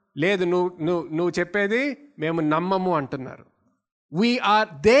 లేదు, నువ్వు చెప్పేది మేము నమ్మము అంటున్నారు.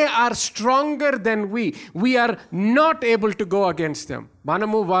 they are stronger than we are not able to go against them.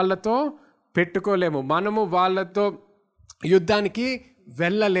 మనము వాళ్ళతో పెట్టుకోలేము, మనము వాళ్ళతో యుద్ధానికి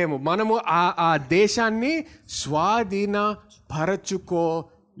వెళ్ళలేము, మనము ఆ దేశాన్ని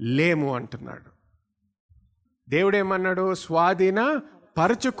స్వాధీనపరచుకోలేము అంటున్నాడు. దేవుడేమన్నాడు?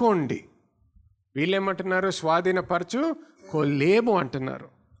 స్వాధీనపరచుకోండి. వీళ్ళేమంటున్నారు? స్వాధీనపరచుకోలేము అంటున్నారు.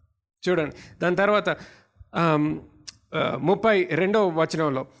 చూడండి, దాని తర్వాత 32వ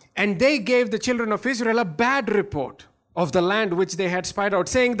వచనంలో, and they gave the children of Israel a bad report of the land which they had spied out,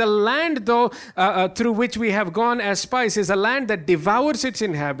 saying, the land though through which we have gone as spies is a land that devours its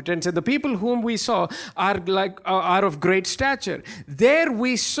inhabitants, and the people whom we saw are of great stature. There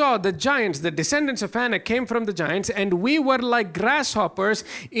we saw the giants, the descendants of Anak came from the giants, and we were like grasshoppers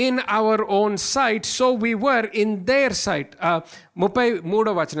in our own sight, so we were in their sight.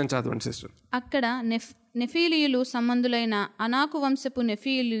 33వ వచనం చదవండి sister. అక్కడ నెఫీలీయులు సంబంధులైన అనాకు వంశపు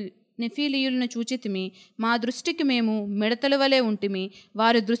నెఫీలీయులను చూచితిమి, మా దృష్టికి మేము మిడతల వలె ఉంటిమి,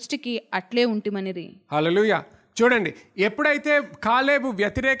 వారి దృష్టికి అట్లే ఉంటిమనిరి. హల్లెలూయా. చూడండి, ఎప్పుడైతే కాలేబు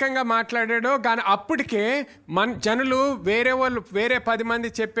వ్యతిరేకంగా మాట్లాడాడో కానీ అప్పటికే జనులు వేరే 10 మంది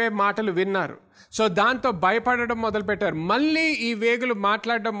చెప్పే మాటలు విన్నారు. సో దాంతో భయపడడం మొదలుపెట్టారు. మళ్ళీ ఈ వేగులు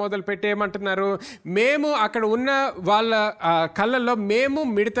మాట్లాడడం మొదలుపెట్టి ఏమంటున్నారు? మేము అక్కడ ఉన్న వాళ్ళ కళ్ళల్లో మేము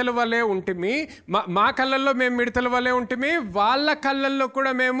మిడతల వలె ఉంటిమి, మా కళ్ళల్లో మేము మిడతల వలె ఉంటిమి, వాళ్ళ కళ్ళల్లో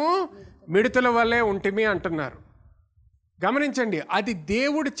కూడా మేము మిడతల వలె ఉంటిమి అంటున్నారు. గమనించండి, అది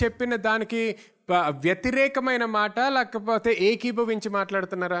దేవుడు చెప్పిన దానికి వ్యతిరేకమైన మాట, లేకపోతే ఏకీభవించి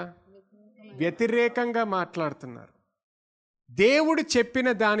మాట్లాడుతున్నారా? వ్యతిరేకంగా మాట్లాడుతున్నారు. దేవుడు చెప్పిన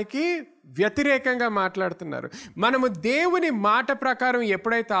దానికి వ్యతిరేకంగా మాట్లాడుతున్నారు. మనము దేవుని మాట ప్రకారం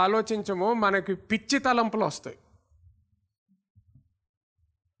ఎప్పుడైతే ఆలోచించమో మనకి పిచ్చి తలంపులు వస్తాయి.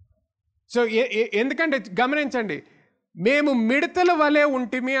 సో ఎందుకంటే గమనించండి, మేము మిడతల వలె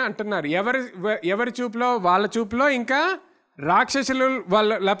ఉంటిమి అంటున్నారు. ఎవరి చూపులో? వాళ్ళ చూపులో. ఇంకా రాక్షసులు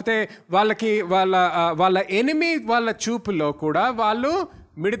లేకపోతే వాళ్ళ ఎనిమి వాళ్ళ చూపులో కూడా వాళ్ళు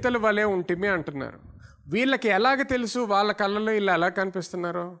మిడతల వలె ఉంటిమి అంటున్నారు. వీళ్ళకి ఎలాగ తెలుసు వాళ్ళ కళ్ళలో వీళ్ళు ఎలా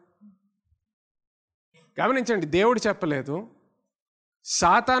కనిపిస్తున్నారో? గమనించండి, దేవుడు చెప్పలేదు,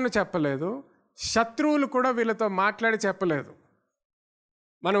 సాతాను చెప్పలేదు, శత్రువులు కూడా వీళ్ళతో మాట్లాడి చెప్పలేదు.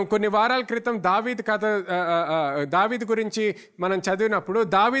 మనం కొన్ని వారాల క్రితం దావీదు గురించి మనం చదివినప్పుడు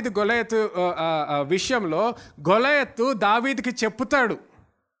దావీదు గొలయతు విషయంలో గొలయతు దావీదుకి చెప్పుతాడు.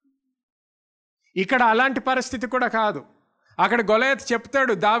 ఇక్కడ అలాంటి పరిస్థితి కూడా కాదు. అక్కడ గొలయతు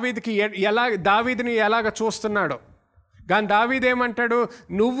చెప్తాడు దావీదుని ఎలాగ చూస్తున్నాడో. కానీ దావీదు ఏమంటాడు?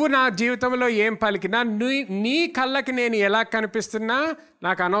 నువ్వు నా జీవితంలో ఏం పలికినా నీ కళ్ళకి నేను ఎలా కనిపిస్తున్నా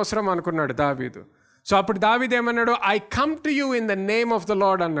నాకు అనవసరం అనుకున్నాడు దావీదు. సో అప్పుడు దావీదు ఏమన్నాడు? I come to you in the name of the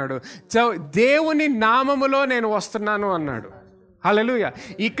lord అన్నాడు. సో దేవుని నామములో నేను వస్తున్నాను అన్నాడు. హల్లెలూయా.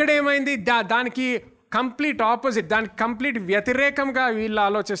 ఇక్కడ ఏమైంది? దానికి కంప్లీట్ ఆపోజిట్, దానికి కంప్లీట్ వ్యతిరేకంగా వీళ్ళు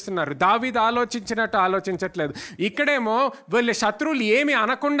ఆలోచిస్తున్నారు. దావీదు ఆలోచించినట్టు ఆలోచించట్లేదు. ఇక్కడేమో వీళ్ళ శత్రువులు ఏమి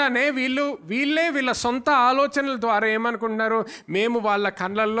అనకుండానే వీళ్ళ సొంత ఆలోచనల ద్వారా ఏమనుకుంటున్నారు, మేము వాళ్ళ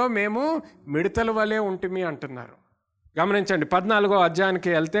కళ్ళల్లో మేము మిడతల వలె ఉంటిమి అంటున్నారు. గమనించండి 14వ అధ్యాయానికి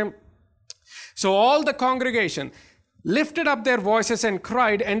వెళ్తే, so all the congregation lifted up their voices and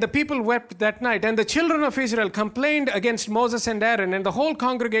cried, and the people wept that night. And the children of Israel complained against Moses and Aaron, and the whole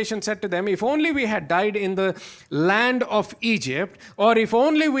congregation said to them, if only we had died in the land of Egypt, or if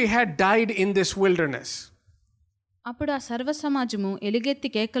only we had died in this wilderness. అప్పుడు ఆ సర్వ సమాజము ఎలుగెత్తి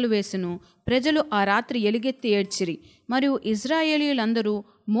కేకలు వేసెను. ప్రజలు ఆ రాత్రి ఎలుగెత్తి ఏడ్చిరి. మరియు ఇజ్రాయేలీయులందరూ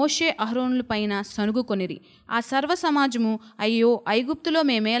మోషే అహరోనుల పైన సనుగుకొనిరి. ఆ సర్వ సమాజము, అయ్యో, ఐగుప్తులో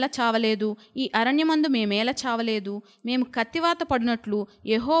మేమేలా చావలేదు, ఈ అరణ్యమందు మేమేలా చావలేదు, మేము కత్తివాత పడినట్లు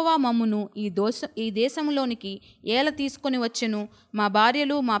యెహోవా మమ్మును ఈ దేశంలోనికి ఏల తీసుకొని వచ్చెను, మా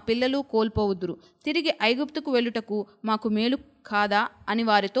భార్యలు మా పిల్లలు కోల్పోవుదురు, తిరిగి ఐగుప్తుకు వెళ్ళుటకు మాకు మేలు కాదా అని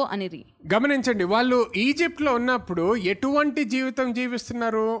వారితో అనిరి. గమనించండి, వాళ్ళు ఈజిప్ట్లో ఉన్నప్పుడు ఎటువంటి జీవితం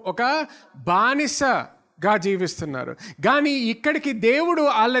జీవిస్తున్నారు? ఒక బానిసగా జీవిస్తున్నారు. కానీ ఇక్కడికి దేవుడు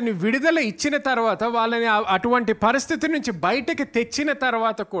వాళ్ళని విడుదల ఇచ్చిన తర్వాత, వాళ్ళని అటువంటి పరిస్థితి నుంచి బయటకి తెచ్చిన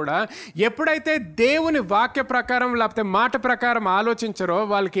తర్వాత కూడా ఎప్పుడైతే దేవుని వాక్య ప్రకారం లేకపోతే మాట ప్రకారం ఆలోచించారో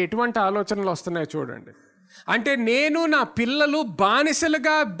వాళ్ళకి ఎటువంటి ఆలోచనలు వస్తున్నాయో చూడండి. అంటే నేను నా పిల్లలు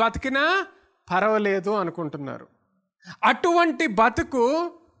బానిసలుగా బతికినా పర్వాలేదు అనుకుంటున్నారు. అటువంటి బతుకు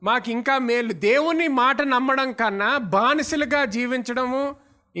మాకు ఇంకా మేలు, దేవుని మాట నమ్మడం కన్నా బానిసలుగా జీవించడము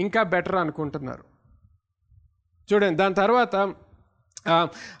ఇంకా బెటర్ అనుకుంటున్నారు. చూడండి, దాని తర్వాత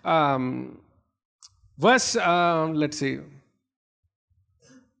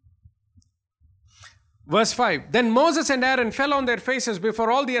Verse 5, then Moses and Aaron fell on their faces before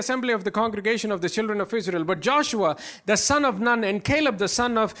all the assembly of the congregation of the children of Israel. But Joshua, the son of Nun, and Caleb, the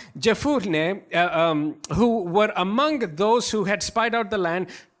son of Jephunneh, who were among those who had spied out the land,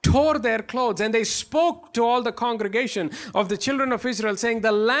 tore their clothes, and they spoke to all the congregation of the children of Israel, saying,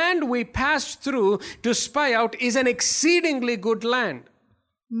 the land we passed through to spy out is an exceedingly good land.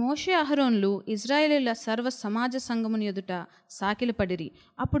 మోషే అహరోన్లు ఇజ్రాయేలీల సర్వ సమాజ సంఘమును ఎదుట సాకిలపడిరి.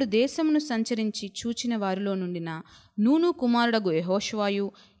 అప్పుడు దేశమును సంచరించి చూచిన వారిలో నుండిన నూను కుమారుడగు యెహోషువాయు,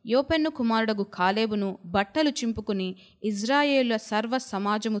 యోపెన్ను కుమారుడగు కాలేబును బట్టలు చింపుకుని ఇజ్రాయేలుల సర్వ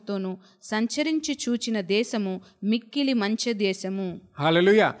సమాజముతోనూ సంచరించి చూచిన దేశము మిక్కిలి మంచి దేశము.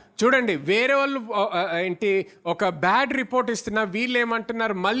 హల్లెలూయా. చూడండి, వేరే వాళ్ళు ఏంటి ఒక బ్యాడ్ రిపోర్ట్ ఇస్తున్నా, వీళ్ళు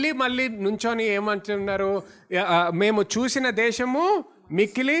ఏమంటున్నారు, మళ్ళీ నుంచొని ఏమంటున్నారు, మేము చూసిన దేశము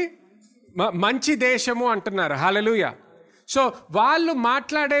మిక్కిలి మంచి దేశము అంటున్నారు. హల్లెలూయా. సో వాళ్ళు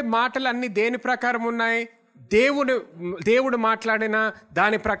మాట్లాడే మాటలన్నీ దేని ప్రకారం ఉన్నాయి? దేవుడు మాట్లాడిన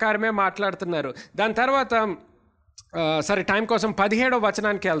దాని ప్రకారమే మాట్లాడుతున్నారు. దాని తర్వాత సరే టైం కోసం 17వ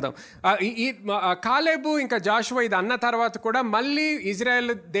వచనానికి వెళ్దాం. ఈ కాలేబు ఇంకా జాషువా ఇది అన్న తర్వాత కూడా మళ్ళీ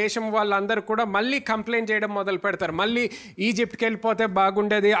ఇజ్రాయెల్ దేశం వాళ్ళందరూ కూడా మళ్ళీ కంప్లైంట్ చేయడం మొదలు పెడతారు. మళ్ళీ ఈజిప్ట్కి వెళ్ళిపోతే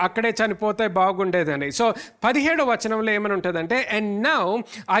బాగుండేది, అక్కడే చనిపోతే బాగుండేది అని. సో 17వ వచనంలో ఏమని ఉంటుందంటే, and now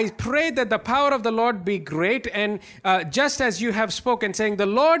I pray that the power of the Lord be great and just as you have spoken saying the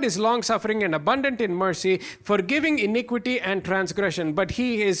Lord is long suffering and abundant in mercy forgiving iniquity and transgression but he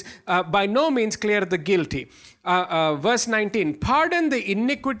is by no means clear the guilty. Verse 19, pardon the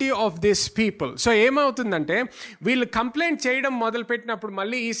iniquity of this people. So ఏమవుతుందంటే వీళ్ళు complaint చేయడం మొదలుపెట్టినప్పుడు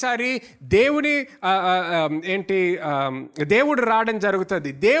మళ్ళీ ఈసారి దేవుడు రావడం జరుగుతుంది.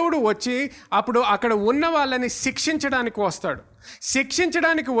 దేవుడు వచ్చి అప్పుడు అక్కడ ఉన్న వాళ్ళని శిక్షించడానికి వస్తాడు.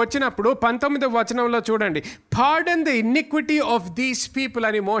 శిక్షించడానికి వచ్చినప్పుడు 19వ వచనంలో చూడండి, pardon the iniquity of these people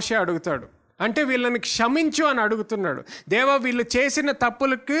అని మోషే అడుగుతాడు. అంటే వీళ్ళని క్షమించు అని అడుగుతున్నాడు. దేవా వీళ్ళు చేసిన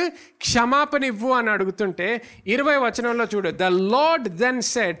తప్పులకు క్షమాపణ ఇవ్వు అని అడుగుతుంటే 20వ వచనంలో చూడు, the lord then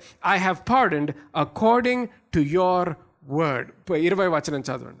said I have పార్డన్డ్ according to your word. 20వ వచనం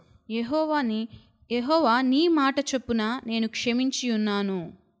చదవండి. యెహోవా నీ మాట చొప్పున నేను క్షమించి ఉన్నాను.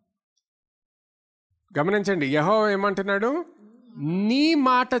 గమనించండి, యెహోవా ఏమంటున్నాడు? నీ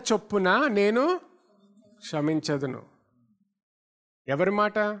మాట చొప్పున నేను క్షమించదును. ఎవరి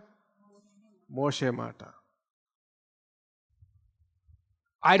మాట? మోషే మాట.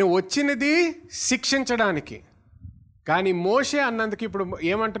 ఆయన వచ్చినది శిక్షించడానికి, కానీ మోషే అన్నందుకు ఇప్పుడు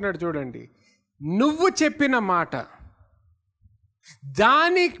ఏమంటున్నాడు చూడండి, నువ్వు చెప్పిన మాట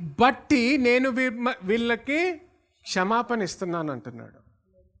దాన్ని బట్టి నేను వీళ్ళకి క్షమాపణ ఇస్తున్నాను అంటున్నాడు.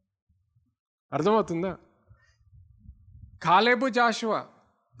 అర్థమవుతుందా? కాలేబు జాషువా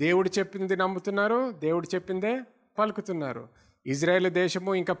దేవుడు చెప్పింది నమ్ముతున్నారు, దేవుడు చెప్పిందే పలుకుతున్నారు. ఇజ్రాయేల్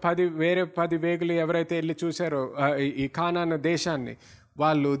దేశము ఇంకా 10 వేగులు ఎవరైతే వెళ్ళి చూశారో ఈ కానాను దేశాన్ని,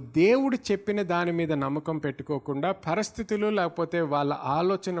 వాళ్ళు దేవుడు చెప్పిన దాని మీద నమ్మకం పెట్టుకోకుండా పరిస్థితులు లేకపోతే వాళ్ళ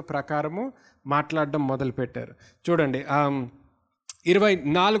ఆలోచన ప్రకారము మాట్లాడడం మొదలుపెట్టారు. చూడండి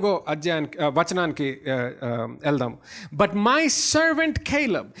 24వ అధ్యాయానికి వచనానికి వెళ్దాం. But my servant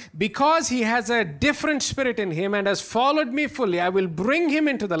Caleb, because he has a different spirit in him and has followed me fully, I will bring him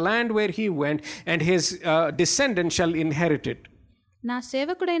into the land where he went, and his descendants shall inherit it. నా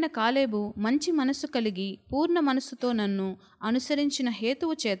సేవకుడైన కాలేబు మంచి మనస్సు కలిగి పూర్ణ మనస్సుతో నన్ను అనుసరించిన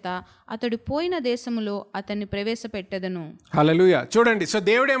హేతువు చేత అతడు పోయిన దేశములో అతన్ని ప్రవేశపెట్టెదను. హల్లెలూయా. చూడండి, సో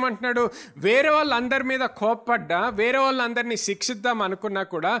దేవుడు ఏమంటున్నాడు, వేరే వాళ్ళందరి మీద కోప్పడ్డా, వేరే వాళ్ళందరినీ శిక్షిద్దాం అనుకున్నా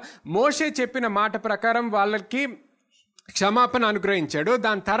కూడా మోషే చెప్పిన మాట ప్రకారం వాళ్ళకి క్షమాపణ అనుగ్రహించాడు.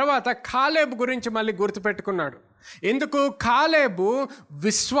 దాని తర్వాత కాలేబు గురించి మళ్ళీ గుర్తుపెట్టుకున్నాడు. ఎందుకు? కాలేబు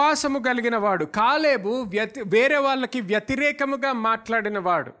విశ్వాసము కలిగిన వాడు. కాలేబు వేరే వాళ్ళకి వ్యతిరేకముగా మాట్లాడిన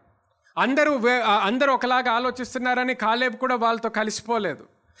వాడు. అందరూ ఒకలాగా ఆలోచిస్తున్నారని కాలేబు కూడా వాళ్ళతో కలిసిపోలేదు.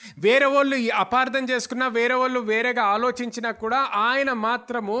 వేరే వాళ్ళు అపార్థం చేసుకున్నా, వేరే వాళ్ళు వేరేగా ఆలోచించినా కూడా ఆయన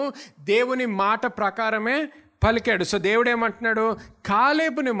మాత్రము దేవుని మాట ప్రకారమే పలికాడు. సో దేవుడు ఏమంటున్నాడు,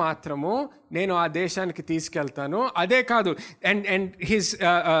 కాలేబుని మాత్రము నేను ఆ దేశానికి తీసుకెళ్తాను. అదే కాదు, and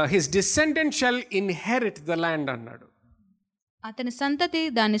his descendant shall inherit the land అన్నాడు. అతని సంతతి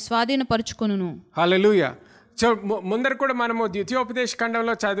దాన్ని స్వాధీనపరుచుకొనును. హల్లెలూయా. సో ముందర కూడా మనము ద్వితీయోపదేశ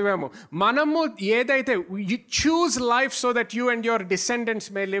ఖండంలో చదివాము, మనము ఏదైతే you choose life so that you and your descendants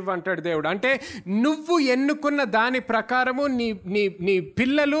May live అంటాడు దేవుడు. అంటే నువ్వు ఎన్నుకున్న దాని ప్రకారము నీ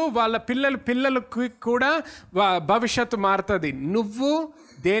పిల్లలు వాళ్ళ పిల్లలకు కూడా భవిష్యత్తు మారుతుంది. నువ్వు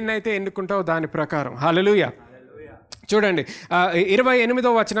దేన్నైతే ఎన్నుకుంటావో దాని ప్రకారం. హల్లెలూయా. చూడండి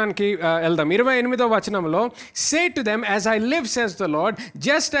 28వ వచనానికి వెళ్దాం. 28వ వచనంలో, say to them as I live says the lord,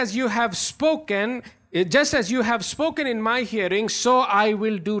 just as you have spoken in my hearing, so I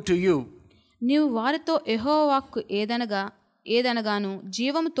will do to you. నీవు వారితో యెహోవా వాక్కు ఏదనగాను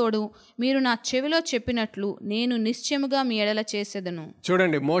జీవము తోడు మీరు నా చెవిలో చెప్పినట్లు నేను నిశ్చయముగా మీ ఎడల చేసేదను.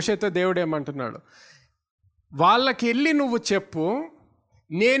 చూడండి, మోషేతో దేవుడు ఏమంటున్నాడు, వాళ్ళకి వెళ్ళి నువ్వు చెప్పు,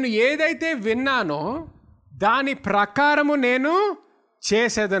 నేను ఏదైతే విన్నానో దాని ప్రకారము నేను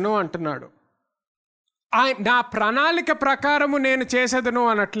చేసేదను అంటున్నాడు. నా ప్రణాళిక ప్రకారము నేను చేసేదను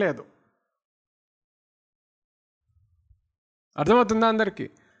అనట్లేదు. అర్థమవుతుందా అందరికీ?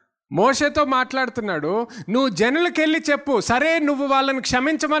 మోషేతో మాట్లాడుతున్నాడు, నువ్వు జనులకి వెళ్ళి చెప్పు, సరే నువ్వు వాళ్ళని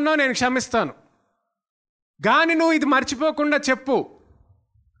క్షమించమన్నావు, నేను క్షమిస్తాను, కానీ నువ్వు ఇది మర్చిపోకుండా చెప్పు.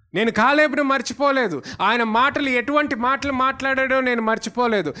 నేను కాలేబును మర్చిపోలేదు, ఆయన మాటలు ఎటువంటి మాటలు మాట్లాడాడో నేను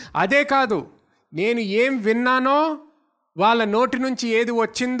మర్చిపోలేదు. అదే కాదు, నేను ఏం విన్నానో, వాళ్ళ నోటి నుంచి ఏది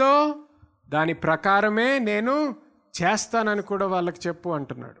వచ్చిందో దాని ప్రకారమే నేను చేస్తానని కూడా వాళ్ళకి చెప్పు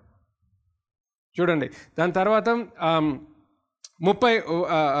అంటున్నాడు. చూడండి, దాని తర్వాత 30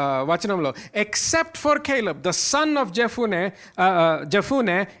 వచనంలో, except for Caleb the son of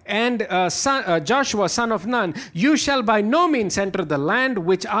Jephunneh and Joshua son of Nun, you shall by no means enter the land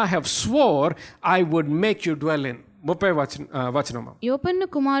which I have swore I would make you dwell in. 30 వచనము, యోపన్ను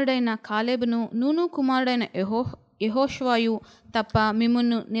కుమారుడైన కాలేబును నూను కుమారుడైన యెహోషువయు తప్ప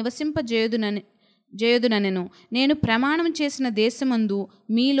మిమ్మును నివసింపజేయుదునెను. నేను ప్రమాణం చేసిన దేశమందు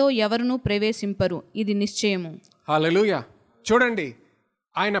మీలో ఎవరునూ ప్రవేశింపరు, ఇది నిశ్చయము. హల్లెలూయా. చూడండి,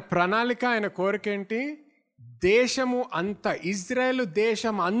 ఆయన ప్రణాళిక, ఆయన కోరిక ఏంటి? దేశము అంతా, ఇజ్రాయేలు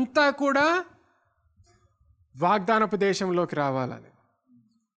దేశం అంతా కూడా వాగ్దానపు దేశంలోకి రావాలని.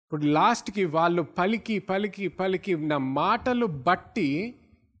 ఇప్పుడు లాస్ట్కి వాళ్ళు పలికి నా మాటలు బట్టి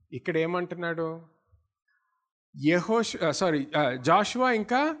ఇక్కడ ఏమంటున్నాడు, జాషువా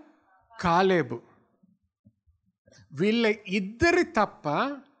ఇంకా కాలేబు, వీళ్ళ ఇద్దరి తప్ప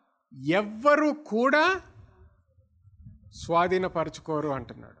ఎవ్వరు కూడా స్వాధీనపరచుకోరు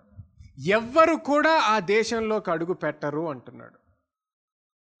అంటున్నాడు. ఎవ్వరు కూడా ఆ దేశంలోకి అడుగు పెట్టరు అంటున్నాడు.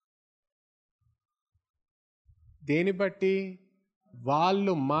 దేని బట్టి?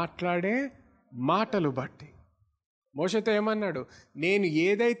 వాళ్ళు మాట్లాడే మాటలు బట్టి. మోషేతో ఏమన్నాడు, నేను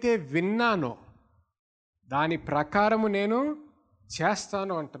ఏదైతే విన్నానో దాని ప్రకారము నేను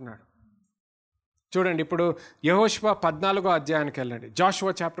చేస్తాను అంటున్నాడు. చూడండి, ఇప్పుడు యెహోషువ 14వ అధ్యాయానికి వెళ్ళండి.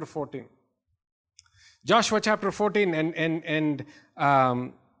 Joshua chapter 14. Joshua chapter 14 and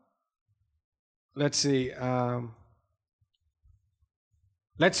let's see,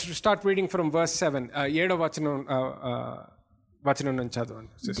 let's start reading from verse 7. 7వ వచనం నుంచి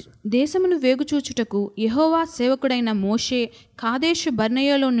చదవండి సిస్టర్. దేశమును వేగుచూచుటకు యెహోవా సేవకుడైన మోషే కాదేషు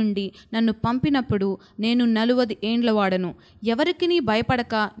బర్నేయలో నుండి నన్ను పంపినప్పుడు నేను 40 ఏండ్ల వాడను. ఎవరికిని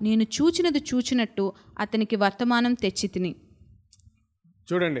భయపడక నేను చూచినట్టు అతనికి వర్తమానం తెచ్చితిని.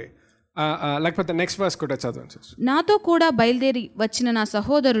 చూడండి, లేకపోతే నెక్స్ట్ వర్స్ కూడా చదవండి. నాతో కూడా బయలుదేరి వచ్చిన నా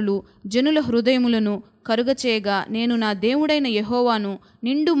సహోదరులు జనుల హృదయములను కరుగచేయగా నేను నా దేవుడైన యెహోవాను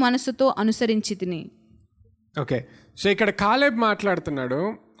నిండు మనసుతో అనుసరించితిని. ఓకే, సో ఇక్కడ కాలేబ్ మాట్లాడుతున్నాడు.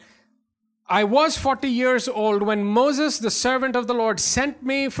 I was 40 years old when Moses, the servant of the Lord, sent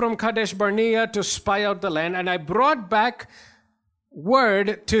me from Kadesh Barnea to spy out the land, and I brought back word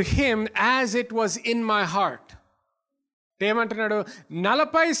to him as it was in my heart. ఏమంటున్నాడు?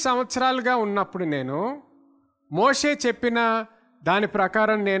 40 సంవత్సరాలుగా ఉన్నప్పుడు నేను మోషే చెప్పిన దాని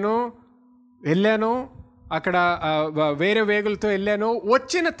ప్రకారం నేను వెళ్ళాను, అక్కడ వేరే వేగులతో వెళ్ళాను,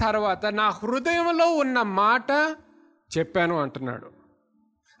 వచ్చిన తర్వాత నా హృదయంలో ఉన్న మాట చెప్పాను అంటున్నాడు.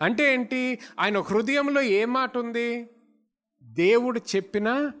 అంటే ఏంటి? ఆయన హృదయంలో ఏ మాట ఉంది? దేవుడు చెప్పిన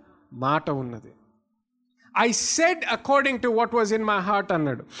మాట ఉన్నది. I said according to what was in my heart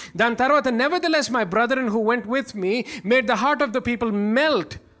అన్నాడు. దాని తర్వాత nevertheless my brethren who went with me made the heart of the people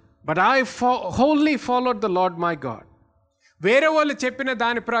melt, but I wholly followed the Lord my God. వేరే వాళ్ళు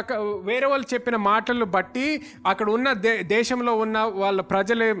చెప్పిన మాటలు బట్టి అక్కడ ఉన్న దేశంలో ఉన్న వాళ్ళ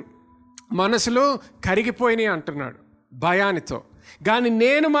ప్రజల మనసులు కరిగిపోయినాయి అంటున్నాడు భయానితో. కానీ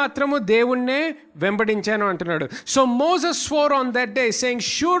నేను మాత్రము దేవుణ్ణే వెంబడించాను అంటున్నాడు. So Moses swore on that day saying,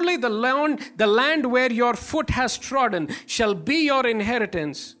 surely the land where your foot has trodden shall be your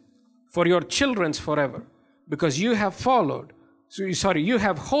inheritance for your children's forever, because you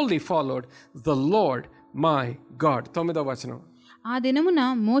have wholly followed the Lord my God. 9వ వచనం. ఆ దినమున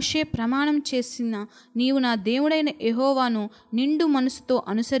మోషే ప్రమాణం చేసిన, నీవు నా దేవుడైన యెహోవాను నిండు మనసుతో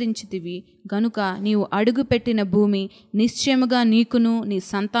అనుసరించితివి గనుక నీవు అడుగుపెట్టిన భూమి నిశ్చయముగా నీకును నీ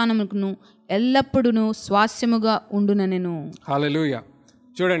సంతానముకును ఎల్లప్పుడూ స్వాస్యముగా ఉండుననెను. హల్లెలూయా.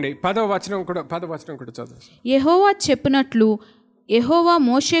 చూడండి 10వ వచనం కూడా చదువు. యెహోవా చెప్పినట్లు యెహోవా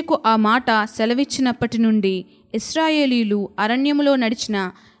మోషేకు ఆ మాట సెలవిచ్చినప్పటి నుండి ఇశ్రాయేలీయులు అరణ్యములో నడిచిన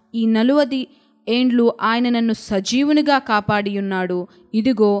ఈ 40 ఏండ్లు ఆయన నన్ను సజీవునిగా కాపాడి ఉన్నాడు.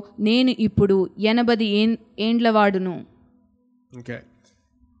 ఇదిగో నేను ఇప్పుడు 80 ఏండ్లవాడును. ఓకే,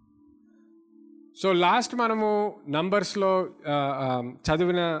 సో లాస్ట్ మనము నంబర్స్లో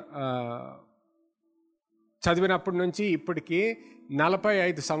చదివినప్పటి నుంచి ఇప్పటికి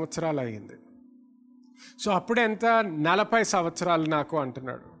 45 సంవత్సరాలు అయ్యింది. సో అప్పుడు ఎంత? 40 సంవత్సరాలు నాకు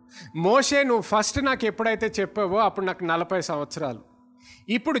అంటున్నాడు. మోషే నువ్వు ఫస్ట్ నాకు ఎప్పుడైతే చెప్పావో అప్పుడు నాకు 40 సంవత్సరాలు.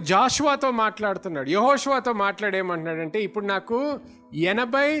 ఇప్పుడు జాషువాతో మాట్లాడుతున్నాడు, యెహోషువతో మాట్లాడేమంటున్నాడంటే ఇప్పుడు నాకు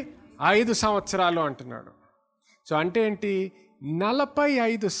 85 సంవత్సరాలు అంటున్నాడు. సో అంటే ఏంటి?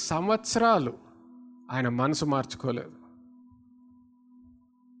 45 సంవత్సరాలు ఆయన మనసు మార్చుకోలేదు.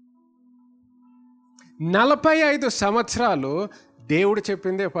 45 సంవత్సరాలు దేవుడు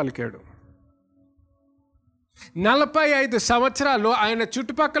చెప్పిందే పలికాడు. 45 సంవత్సరాలు ఆయన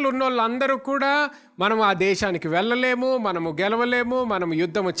చుట్టుపక్కల ఉన్న వాళ్ళందరూ కూడా మనం ఆ దేశానికి వెళ్ళలేము, మనము గెలవలేము, మనము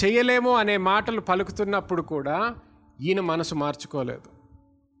యుద్ధము చేయలేము అనే మాటలు పలుకుతున్నప్పుడు కూడా ఈయన మనసు మార్చుకోలేదు.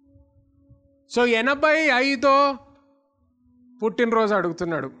 సో 85వ పుట్టినరోజు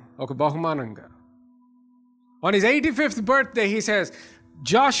అడుగుతున్నాడు ఒక బహుమానంగా. On his 85th birthday he says,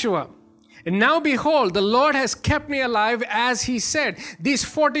 Joshua, and now behold, the Lord has kept me alive as he said these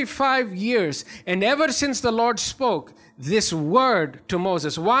 45 years, and ever since the Lord spoke this word to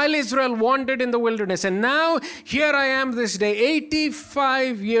Moses while Israel wandered in the wilderness, and now here I am this day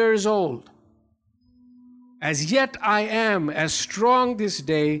 85 years old. As yet I am as strong this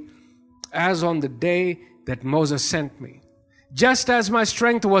day as on the day that Moses sent me. Just as my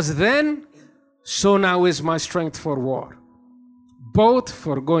strength was then, so now is my strength for war, both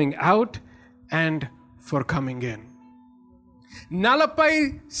for going out and for coming in. 40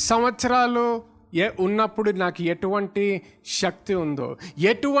 సంవత్సరాలు ఉన్నప్పుడు నాకు ఎటువంటి శక్తి ఉందో,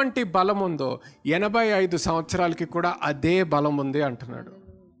 ఎటువంటి బలం ఉందో, 85 సంవత్సరాలకి కూడా అదే బలం ఉంది అంటున్నాడు.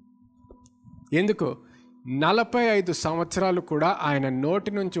 ఎందుకు? 45 సంవత్సరాలు కూడా ఆయన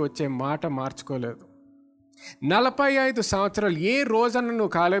నోటి నుంచి వచ్చే మాట మార్చుకోలేదు. 45 సంవత్సరాలు ఏ రోజన్నా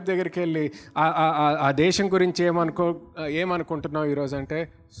నువ్వు కాలేబ్ దగ్గరికి వెళ్ళి ఆ దేశం గురించి ఏమనుకుంటున్నావు ఈరోజు అంటే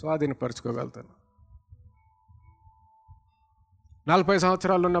స్వాధీనపరచుకోగలుగుతాను. 40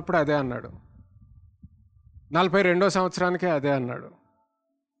 సంవత్సరాలు ఉన్నప్పుడు అదే అన్నాడు, 42వ సంవత్సరానికే అదే అన్నాడు,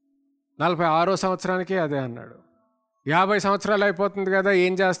 46వ సంవత్సరానికే అదే అన్నాడు. 50 సంవత్సరాలు అయిపోతుంది కదా,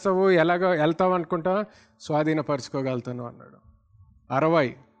 ఏం చేస్తావు, ఎలాగో వెళ్తావు అనుకుంటావు, స్వాధీనపరచుకోగలుగుతాను అన్నాడు. 60,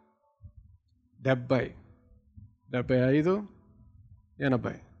 70, 75,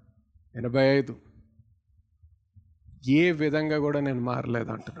 80, 85 ఏ విధంగా కూడా నేను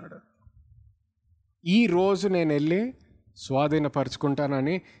మారలేదు అంటున్నాడు. ఈ రోజు నేను వెళ్ళి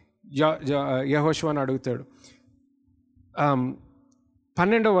స్వాధీనపరుచుకుంటానని యెహోషువను అడుగుతాడు.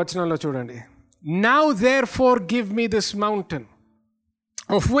 12వ వచనంలో చూడండి. Now therefore give me this mountain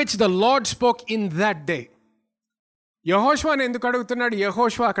of which the Lord spoke in that day. యెహోషువను ఎందుకు అడుగుతున్నాడు?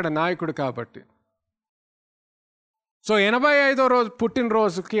 యెహోషువ అక్కడ నాయకుడు కాబట్టి. సో 85వ రోజు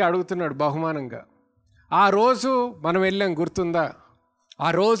పుట్టినరోజుకి అడుగుతున్నాడు బహుమానంగా. ఆ రోజు మనం వెళ్ళాం, గుర్తుందా? ఆ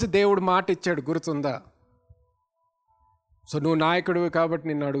రోజు దేవుడు మాట ఇచ్చాడు, గుర్తుందా? సో నువ్వు నాయకుడివి కాబట్టి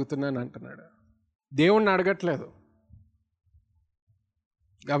నిన్ను అడుగుతున్నాను అంటున్నాడు. దేవుణ్ణి అడగట్లేదు.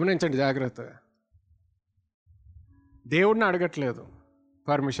 గమనించండి జాగ్రత్తగా. దేవుడిని అడగట్లేదు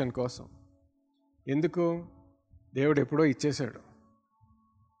పర్మిషన్ కోసం. ఎందుకు? దేవుడు ఎప్పుడో ఇచ్చేశాడు.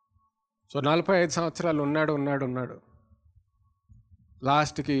 సో 45 సంవత్సరాలు ఉన్నాడు.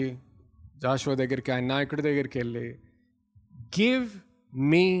 లాస్ట్కి జాషువా దగ్గరికి, ఆయన నాయకుడి దగ్గరికి వెళ్ళి, give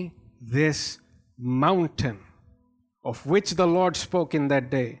me this mountain of which the Lord spoke in that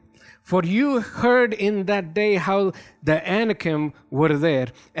day. For you heard in that day how the Anakim were there,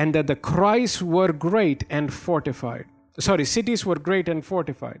 and that the cries were great and fortified. Cities were great and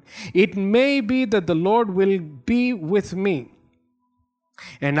fortified. It may be that the Lord will be with me,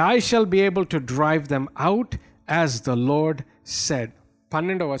 and I shall be able to drive them out as the Lord said.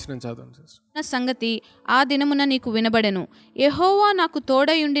 12వ వచనం చదవండి sister. నా సంగతి ఆ దినమున నీకు వినబడెను. యెహోవా నాకు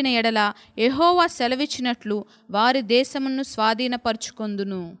తోడయుండిన ఎడల యెహోవా సెలవిచ్చినట్లు వారి దేశమును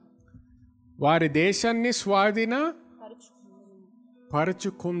స్వాధీనపరచుకొందును. వారి దేశాన్ని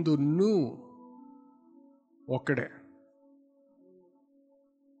పరచుకొందును. ఒక్కడే.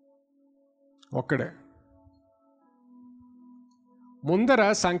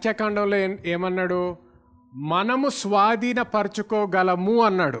 ముందర సంఖ్యాకాండంలో ఏమన్నాడు? మనము స్వాధీనపరచుకోగలము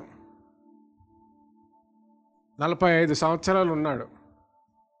అన్నాడు. 45 సంవత్సరాలు ఉన్నాడు.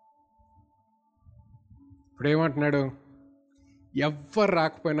 ఇప్పుడు ఏమంటున్నాడు? ఎవ్వరు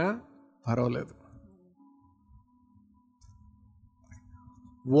రాకపోయినా పర్వాలేదు,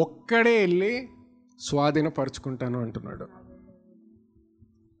 ఒక్కడే వెళ్ళి స్వాధీనపరుచుకుంటాను అంటున్నాడు.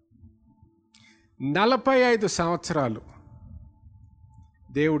 45 సంవత్సరాలు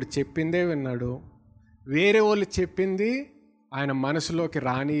దేవుడు చెప్పిందే విన్నాడు. వేరే వాళ్ళు చెప్పింది ఆయన మనసులోకి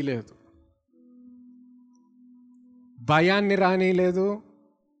రానీలేదు. భయాన్ని రానీలేదు,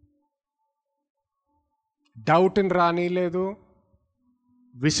 డౌట్ని రానీలేదు,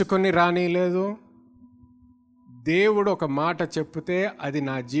 విసుకుని రానీలేదు. దేవుడు ఒక మాట చెప్తే అది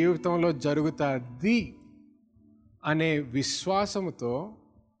నా జీవితంలో జరుగుతుంది అనే విశ్వాసంతో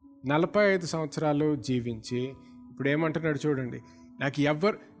 45 సంవత్సరాలు జీవించి ఇప్పుడు ఏమంటున్నాడు చూడండి. నాకు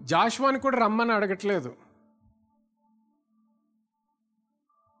జాషువాని కూడా రమ్మని అడగట్లేదు.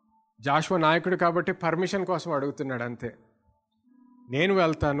 జాషువా నాయకుడు కాబట్టి పర్మిషన్ కోసం అడుగుతున్నాడు అంతే. నేను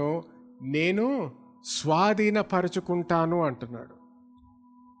వెళ్తాను, నేను స్వాధీనపరుచుకుంటాను అంటున్నాడు.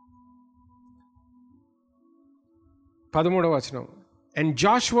 13వ వచనం. And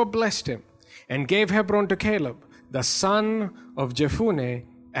Joshua blessed him and gave Hebron to Caleb, the son of Jephunneh,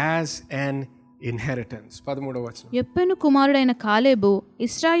 as an inheritance. 13వ వచనం. యెఫున్నె కుమారుడైన కాలేబు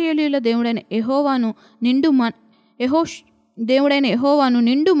ఇశ్రాయేలీయుల దేవుడైన యెహోవాను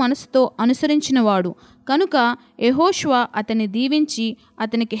నిండు మనసుతో అనుసరించినవాడు కనుక యెహోషువ అతన్ని దీవించి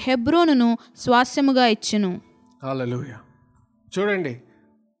అతనికి హెబ్రోనును స్వాస్యముగా ఇచ్చెను. హల్లెలూయా. చూడండి,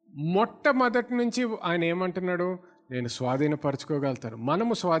 మొట్టమొదటి నుంచి ఆయన ఏమంటున్నాడు? నేను స్వాధీనపరచుకోగలుగుతాను,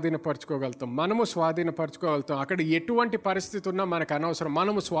 మనము స్వాధీనపరచుకోగలుగుతాం. అక్కడ ఎటువంటి పరిస్థితి ఉన్నా మనకు అనవసరం,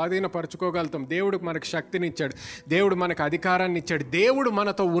 మనము స్వాధీనపరచుకోగలుగుతాం. దేవుడు మనకు శక్తిని ఇచ్చాడు, దేవుడు మనకు అధికారాన్ని ఇచ్చాడు, దేవుడు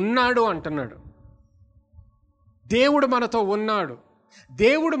మనతో ఉన్నాడు అంటున్నాడు. దేవుడు మనతో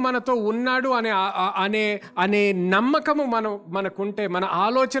ఉన్నాడు అనే నమ్మకము మనకుంటే, మన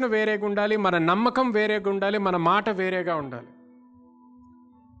ఆలోచన వేరేగా ఉండాలి, మన నమ్మకం వేరేగా ఉండాలి, మన మాట వేరేగా ఉండాలి.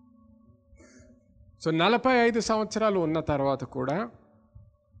 సో 45 సంవత్సరాలు ఉన్న తర్వాత కూడా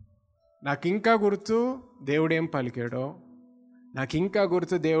నాకు ఇంకా గుర్తు దేవుడు ఏం పలికాడో, నాకు ఇంకా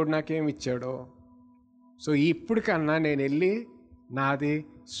గుర్తు దేవుడు నాకేం ఇచ్చాడో. సో ఇప్పటికన్నా నేను వెళ్ళి నాది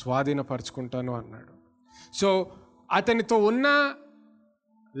స్వాధీనపరుచుకుంటాను అన్నాడు. సో అతనితో ఉన్న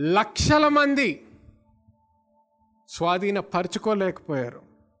లక్షల మంది స్వాధీనపరచుకోలేకపోయారు,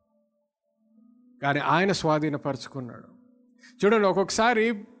 కానీ ఆయన స్వాధీనపరుచుకున్నాడు. చూడండి, ఒక్కొక్కసారి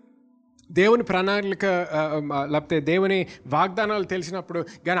దేవుని ప్రణాళిక లేకపోతే దేవుని వాగ్దానాలు తెలిసినప్పుడు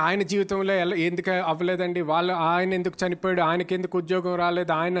కానీ ఆయన జీవితంలో ఎందుకు అవ్వలేదండి, ఆయన ఎందుకు చనిపోయాడు, ఆయనకి ఎందుకు ఉద్యోగం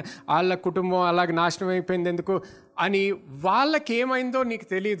రాలేదు, వాళ్ళ కుటుంబం అలాగే నాశనం అయిపోయింది ఎందుకు అని వాళ్ళకి ఏమైందో నీకు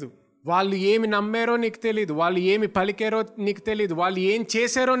తెలియదు, వాళ్ళు ఏమి నమ్మారో నీకు తెలియదు, వాళ్ళు ఏమి పలికారో నీకు తెలియదు, వాళ్ళు ఏం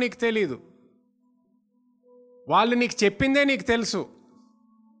చేశారో నీకు తెలియదు. వాళ్ళు నీకు చెప్పిందే నీకు తెలుసు,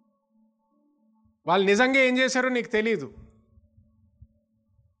 వాళ్ళు నిజంగా ఏం చేశారో నీకు తెలియదు.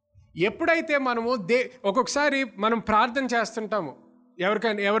 ఎప్పుడైతే మనము ఒక్కొక్కసారి మనం ప్రార్థన చేస్తుంటాము,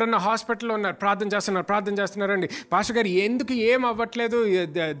 ఎవరన్నా హాస్పిటల్లో ఉన్నారు, ప్రార్థన చేస్తున్నారండి, పాస్టర్ గారు ఎందుకు ఏం అవ్వట్లేదు,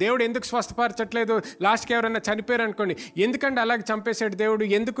 దేవుడు ఎందుకు స్వస్థపరచట్లేదు, లాస్ట్కి ఎవరన్నా చనిపోయారు అనుకోండి, ఎందుకంటే అలాగే చంపేశాడు దేవుడు,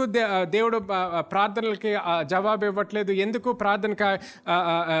 ఎందుకు దేవుడు ప్రార్థనలకి జవాబు ఇవ్వట్లేదు, ఎందుకు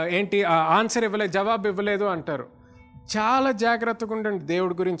ప్రార్థనకి ఆన్సర్ ఇవ్వలేదు, జవాబు ఇవ్వలేదు అంటారు. చాలా జాగ్రత్తగా ఉండండి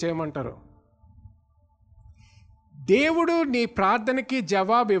దేవుడి గురించి ఏమంటారు. దేవుడు నీ ప్రార్థనకి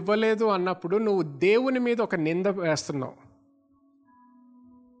జవాబు ఇవ్వలేదు అన్నప్పుడు నువ్వు దేవుని మీద ఒక నింద వేస్తున్నావు.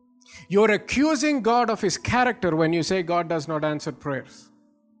 You're accusing God of his character when you say God does not answer prayers.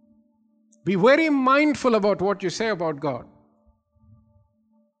 Be very mindful about what you say about God.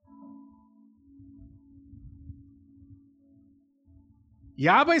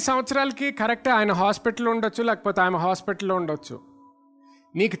 యాభై సంవత్సరాలకి కరెక్టే ఆయన హాస్పిటల్లో ఉండొచ్చు, లేకపోతే ఆమె హాస్పిటల్లో ఉండొచ్చు.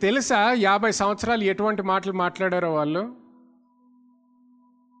 నీకు తెలుసా 50 సంవత్సరాలు ఎటువంటి మాటలు మాట్లాడారో వాళ్ళు?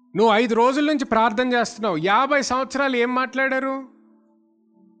 నువ్వు 5 రోజుల నుంచి ప్రార్థన చేస్తున్నావు, 50 సంవత్సరాలు ఏం మాట్లాడారు?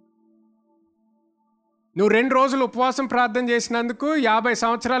 నువ్వు 2 రోజులు ఉపవాసం ప్రార్థన చేసినందుకు 50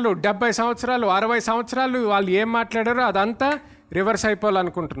 సంవత్సరాలు, 70 సంవత్సరాలు, 60 సంవత్సరాలు వాళ్ళు ఏం మాట్లాడారో అదంతా రివర్స్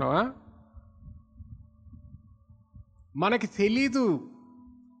అయిపోవాలనుకుంటున్నావా? మనకి తెలీదు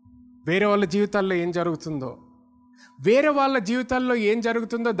వేరే వాళ్ళ జీవితాల్లో ఏం జరుగుతుందో. వేరే వాళ్ళ జీవితాల్లో ఏం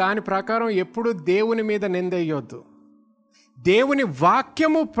జరుగుతుందో దాని ప్రకారం ఎప్పుడు దేవుని మీద నిందయ్యొద్దు. దేవుని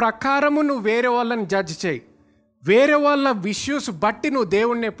వాక్యము ప్రకారము నువ్వు వేరే వాళ్ళని జడ్జ్ చేయి. వేరే వాళ్ళ ఇష్యూస్ బట్టి నువ్వు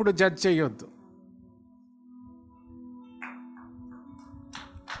దేవుణ్ణి ఎప్పుడు జడ్జ్ చేయొద్దు.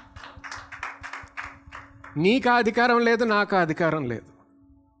 నీకు అధికారం లేదు, నాకు అధికారం లేదు.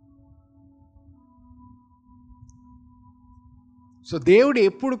 సో దేవుడు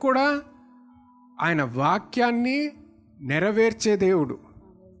ఎప్పుడు కూడా ఆయన వాక్యాన్ని నెరవేర్చే దేవుడు.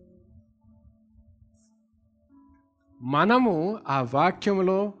 మనము ఆ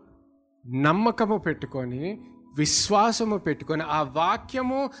వాక్యములో నమ్మకము పెట్టుకొని, విశ్వాసము పెట్టుకొని, ఆ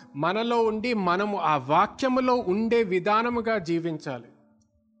వాక్యము మనలో ఉండి మనము ఆ వాక్యములో ఉండే విధానముగా జీవించాలి.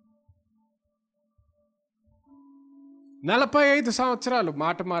 45 సంవత్సరాలు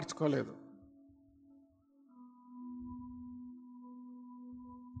మాట మార్చుకోలేదు.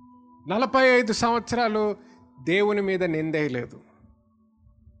 45 సంవత్సరాలు దేవుని మీద నిందేయలేదు.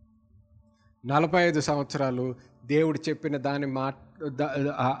 45 సంవత్సరాలు దేవుడు చెప్పిన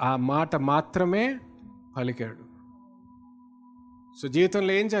ఆ మాట మాత్రమే పలికాడు. సో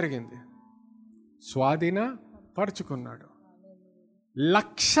జీవితంలో ఏం జరిగింది? స్వాధీనపరుచుకున్నాడు.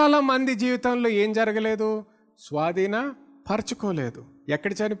 లక్షల మంది జీవితంలో ఏం జరగలేదు? స్వాధీనపరచుకోలేదు.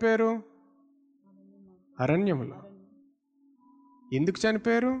 ఎక్కడ చనిపోయారు? అరణ్యములో. ఎందుకు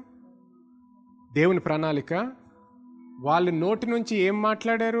చనిపోయారు? దేవుని ప్రణాళిక. వాళ్ళ నోటి నుంచి ఏం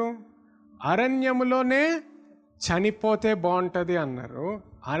మాట్లాడారు? అరణ్యములోనే చనిపోతే బాగుంటుంది అన్నారు.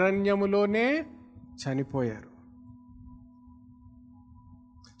 అరణ్యములోనే చనిపోయారు.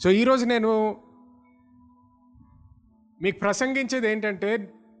 సో ఈరోజు నేను మీకు ప్రసంగించేది ఏంటంటే,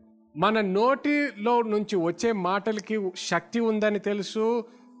 మన నోటిలో నుంచి వచ్చే మాటలకి శక్తి ఉందని తెలుసు,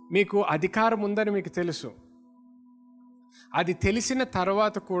 మీకు అధికారం ఉందని మీకు తెలుసు. అది తెలిసిన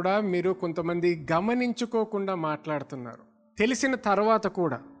తర్వాత కూడా మీరు కొంతమంది గమనించుకోకుండా మాట్లాడుతున్నారు. తెలిసిన తర్వాత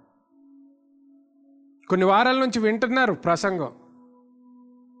కూడా కొన్ని వారాల నుంచి వింటున్నారు ప్రసంగం,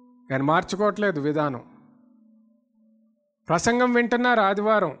 కానీ మార్చుకోవట్లేదు విధానం. ప్రసంగం వింటున్నారు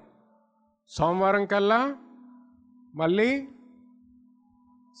ఆదివారం, సోమవారం కల్లా మళ్ళీ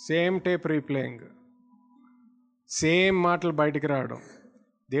సేమ్ టేప్ రీప్లేయింగ్, సేమ్ మాటలు బయటికి రావడం.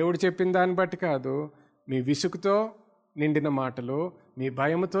 దేవుడు చెప్పిన దాన్ని బట్టి కాదు, మీ విసుగుతో నిండిన మాటలు, మీ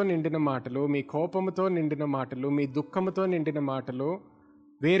భయముతో నిండిన మాటలు, మీ కోపముతో నిండిన మాటలు, మీ దుఃఖముతో నిండిన మాటలు,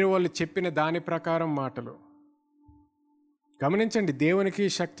 వేరే వాళ్ళు చెప్పిన దాని ప్రకారం మాటలు. గమనించండి, దేవునికి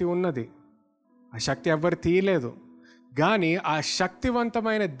శక్తి ఉన్నది, ఆ శక్తి ఎవ్వరు తీయలేదు. కానీ ఆ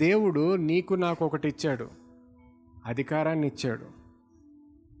శక్తివంతమైన దేవుడు నీకు నాకు ఒకటి ఇచ్చాడు, అధికారాన్ని ఇచ్చాడు.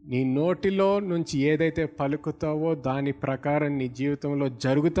 నీ నోటిలో నుంచి ఏదైతే పలుకుతావో దాని ప్రకారం నీ జీవితంలో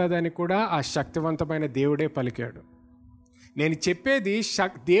జరుగుతుందని కూడా ఆ శక్తివంతమైన దేవుడే పలికాడు. నేను చెప్పేది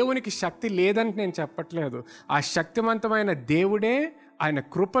దేవునికి శక్తి లేదని నేను చెప్పట్లేదు. ఆ శక్తివంతమైన దేవుడే ఆయన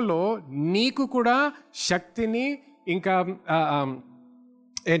కృపలో నీకు కూడా శక్తిని, ఇంకా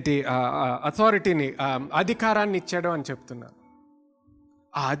అథారిటీని, అధికారాన్ని ఇచ్చాడు అని చెప్తున్నారు.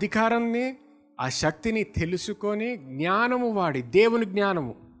 ఆ అధికారాన్ని, ఆ శక్తిని తెలుసుకొని జ్ఞానము వాడి, దేవుని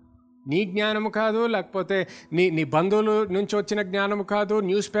జ్ఞానము, నీ జ్ఞానము కాదు, లేకపోతే నీ బంధువుల నుంచి వచ్చిన జ్ఞానము కాదు,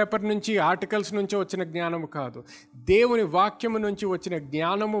 న్యూస్ పేపర్ నుంచి, ఆర్టికల్స్ నుంచి వచ్చిన జ్ఞానము కాదు, దేవుని వాక్యము నుంచి వచ్చిన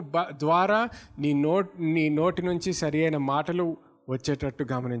జ్ఞానము ద్వారా నీ నోటి నుంచి సరి అయిన మాటలు వచ్చేటట్టు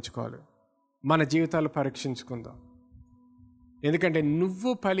గమనించుకోవాలి. మన జీవితాలు పరీక్షించుకుందాం. ఎందుకంటే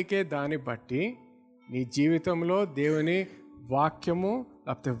నువ్వు పలికే దాన్ని బట్టి నీ జీవితంలో దేవుని వాక్యము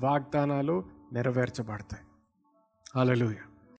లేకపోతే వాగ్దానాలు నెరవేర్చబడతాయి. హల్లెలూయా.